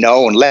us be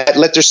known.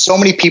 There's so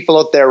many people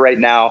out there right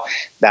now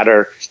that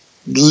are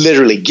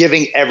literally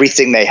giving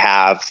everything they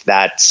have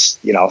that,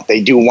 you know,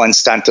 they do one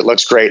stunt that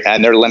looks great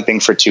and they're limping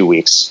for 2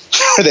 weeks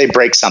or they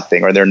break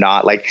something or they're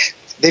not like.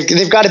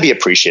 They've got to be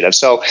appreciative.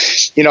 So,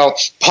 you know,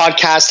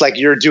 podcasts like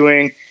you're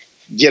doing,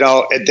 you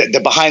know, the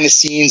behind the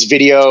scenes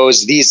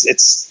videos,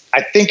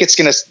 I think it's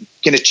going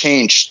to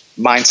change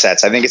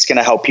mindsets. I think it's going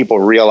to help people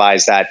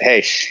realize that,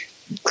 hey,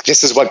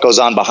 this is what goes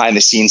on behind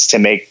the scenes to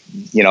make,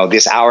 you know,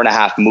 this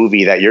 1.5-hour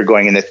movie that you're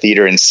going in the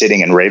theater and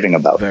sitting and raving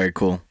about. Very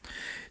cool.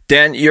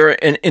 Dan, you're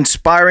an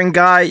inspiring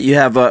guy. You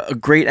have a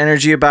great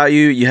energy about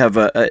you. You have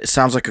it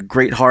sounds like a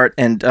great heart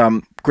and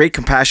great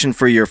compassion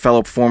for your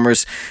fellow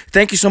performers.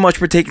 Thank you so much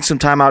for taking some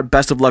time out.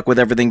 Best of luck with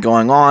everything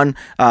going on.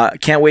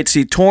 Can't wait to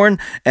see Torn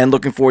and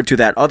looking forward to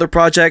that other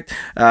project.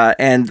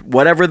 And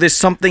whatever this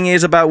something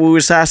is about Wu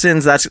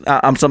Assassins, that's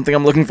something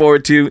I'm looking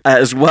forward to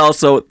as well.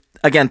 So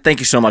again, thank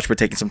you so much for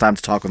taking some time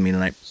to talk with me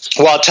tonight.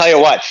 Well, I'll tell you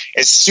what,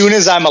 as soon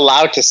as I'm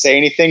allowed to say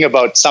anything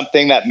about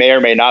something that may or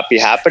may not be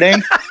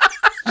happening,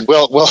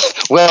 we'll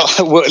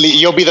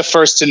you'll be the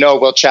first to know.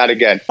 We'll chat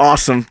again.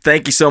 Awesome.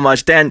 Thank you so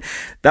much, Dan.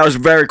 That was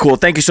very cool.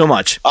 Thank you so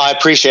much. I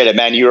appreciate it,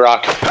 man. You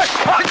rock.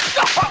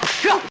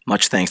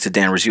 Much thanks to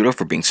Dan Rizzuto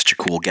for being such a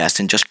cool guest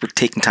and just for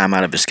taking time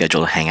out of his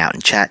schedule to hang out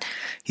and chat.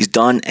 He's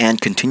done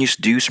and continues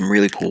to do some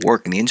really cool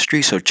work in the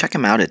industry, so check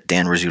him out at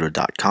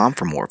danrizzuto.com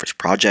for more of his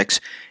projects.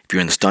 If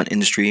you're in the stunt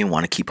industry and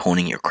want to keep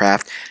honing your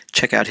craft,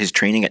 check out his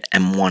training at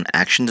M1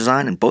 Action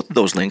Design, and both of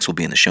those links will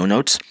be in the show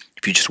notes.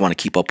 If you just want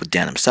to keep up with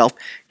Dan himself,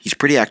 he's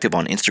pretty active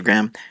on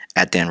Instagram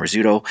at Dan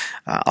Rizzuto.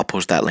 I'll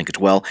post that link as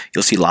well.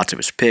 You'll see lots of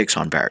his pics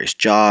on various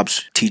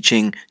jobs,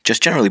 teaching,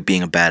 just generally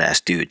being a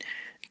badass dude.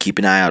 Keep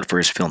an eye out for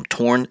his film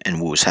Torn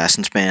and Wu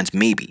Assassins fans.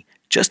 Maybe,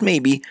 just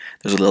maybe,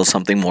 there's a little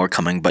something more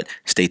coming, but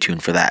stay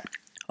tuned for that.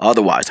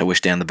 Otherwise, I wish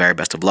Dan the very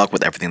best of luck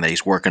with everything that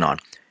he's working on.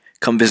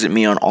 Come visit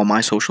me on all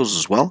my socials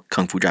as well,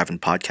 Kung Fu Drive-In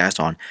Podcast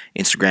on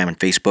Instagram and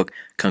Facebook,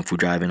 Kung Fu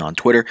Drive-In on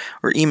Twitter,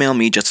 or email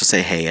me just to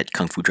say hey at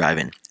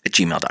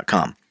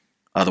kungfudrivein@gmail.com.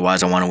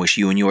 Otherwise, I want to wish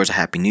you and yours a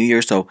happy new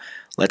year, so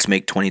let's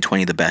make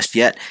 2020 the best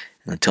yet.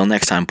 And until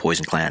next time,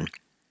 Poison Clan,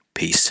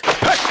 peace.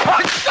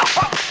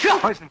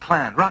 Poison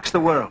Clan rocks the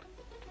world.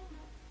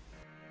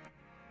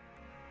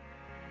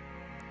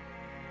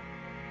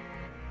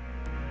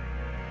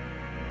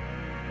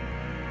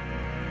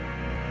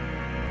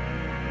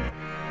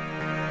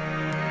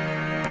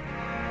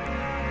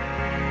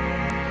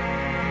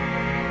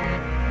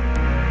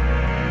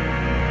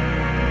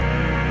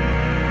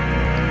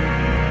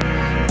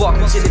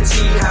 Walking to the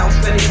tea house,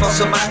 ready for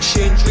some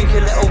action. Drink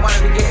a little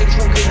wine, we're getting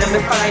drunk and then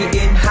we're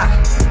fighting. Ha!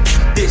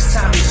 This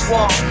time it's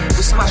war.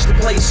 We smash the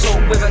place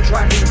up with a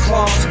dragon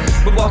claws.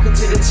 We're walking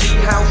to the tea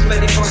house,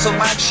 ready for some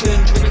action.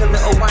 Drink a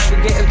little wine,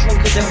 we're getting drunk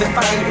and then we're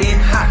fighting.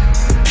 Ha!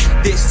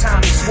 This time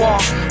it's war.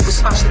 We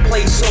smash the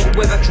place up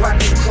with a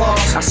dragon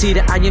claws. I see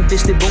the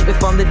iron-fisted monk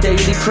from the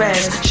daily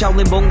prayers.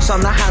 Shaolin monks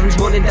on their hands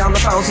running down the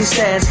 1,000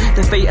 stairs.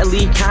 The fate of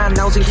Lee Khan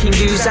now's in King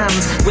Du's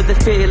hands. With the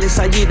fearless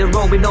Aida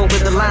roaming over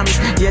the land.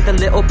 Yeah, the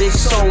little big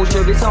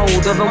soldier is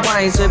older and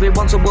wiser. He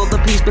wants a world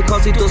of peace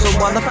because he doesn't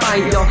want to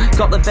fight, yo.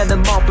 Got the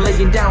venom mob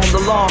laying down the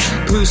law.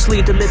 Bruce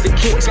Lee delivered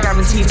kicks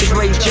guaranteed to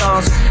break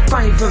jaws.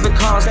 Fight for the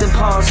cause, then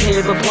pause,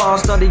 hear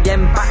applause. Not the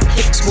end back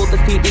kicks will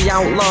defeat the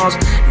outlaws.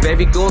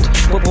 Very good,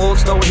 but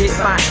balls don't hit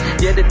back.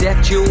 Yeah, the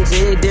death jewels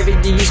here,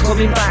 Derek Yee's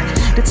coming back.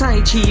 The Tai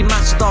Chi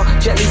master,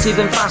 Jet Li's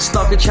even faster.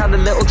 Could chant a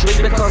little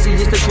drink because he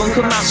is the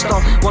drunken master.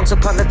 Once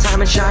upon a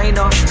time in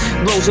China,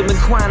 Rosamund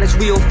Kwan is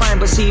real fine,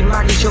 but see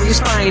Maggie Chung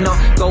is finer.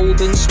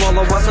 Golden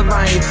Swallow has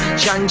arrived.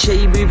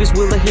 Shang-Chi movies,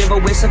 will the hero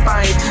will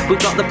survive? We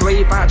got the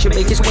brave archer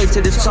make his way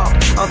to the top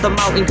of the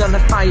mountain, gonna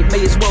fight,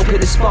 may as well pick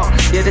the spot.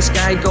 Yeah, the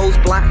sky goes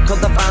black, cause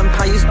the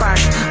vampire's back.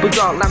 We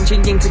got Lam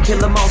Ching Ying to kill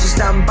them all, so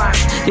stand back.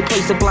 You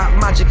place the black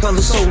magic on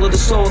the soul of the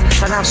sword,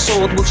 and our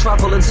sword will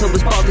travel until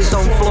his body's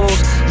on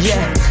floors.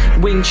 Yeah,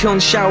 Wing Chun,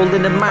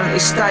 Shaolin and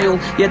Mantis style.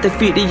 Yeah,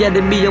 defeat the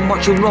enemy and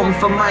watch him run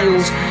for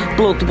miles.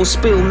 Blood will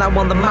spill now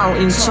on the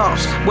mountain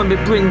tops when we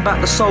bring back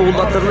the soul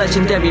of the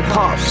legendary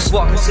Pops.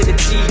 Welcome to the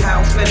tea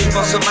house, ready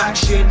for some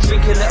action.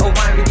 Drink a little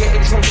wine, we're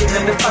getting drunk and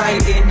then we're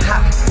fighting.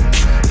 Ha!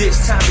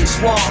 This time it's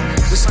war.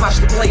 We smash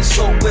the place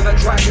up with a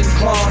dragon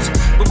claws.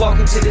 We're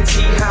walking to the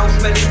tea house,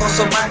 ready for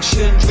some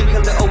action. Drink a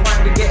little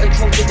wine, we're getting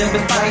drunk and then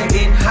we're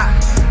fighting.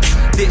 Ha!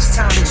 This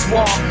time it's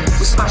war.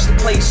 We smash the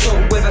place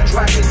up with a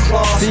dragon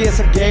claw. See, it's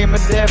a game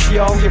of death,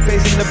 yo. You're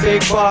facing the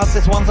big boss.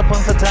 It's once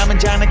upon a time in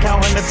China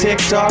counting the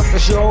TikTok. The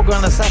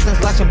Shogun assassin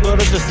slashing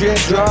blood or just drip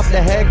drop. The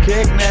head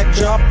kick, neck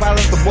chop,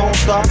 violence that won't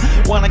stop.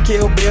 Wanna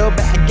kill Bill,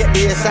 better get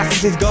the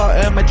assassins. He's got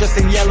Irma just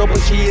in yellow, but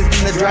she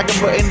isn't the dragon,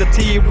 but in the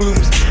tea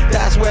rooms.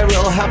 That's where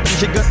it'll happen.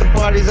 She got the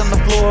bodies on the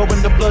floor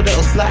when the blood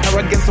it'll splatter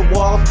against the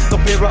wall. No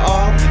fear at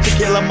all to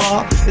kill them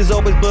all. There's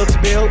always blood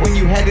spilled when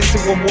you head into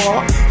a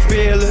war.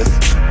 Fearless,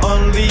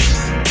 unleashed.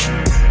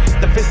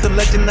 The fist of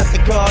legend that they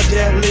call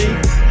Jet Li.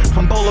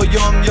 I'm Bolo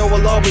Young, yo,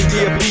 will always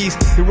be a beast.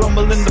 You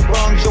rumble in the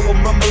Bronx, yo,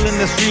 I'm rumble in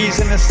the streets.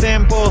 And it's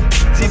simple,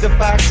 see the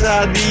facts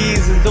are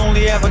these. There's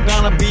only ever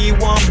gonna be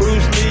one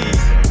Bruce Lee.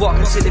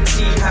 Welcome to the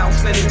tea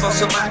house, ready for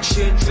some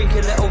action. Drink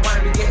a little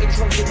wine, we're getting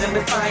drunk and then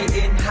we're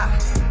fighting. Ha!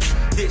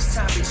 This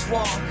time it's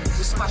war.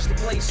 We smash the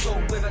place up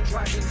with a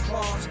dragon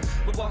claws.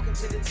 We're walking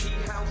to the tea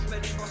house,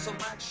 ready for some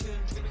action.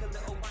 Drink a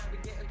little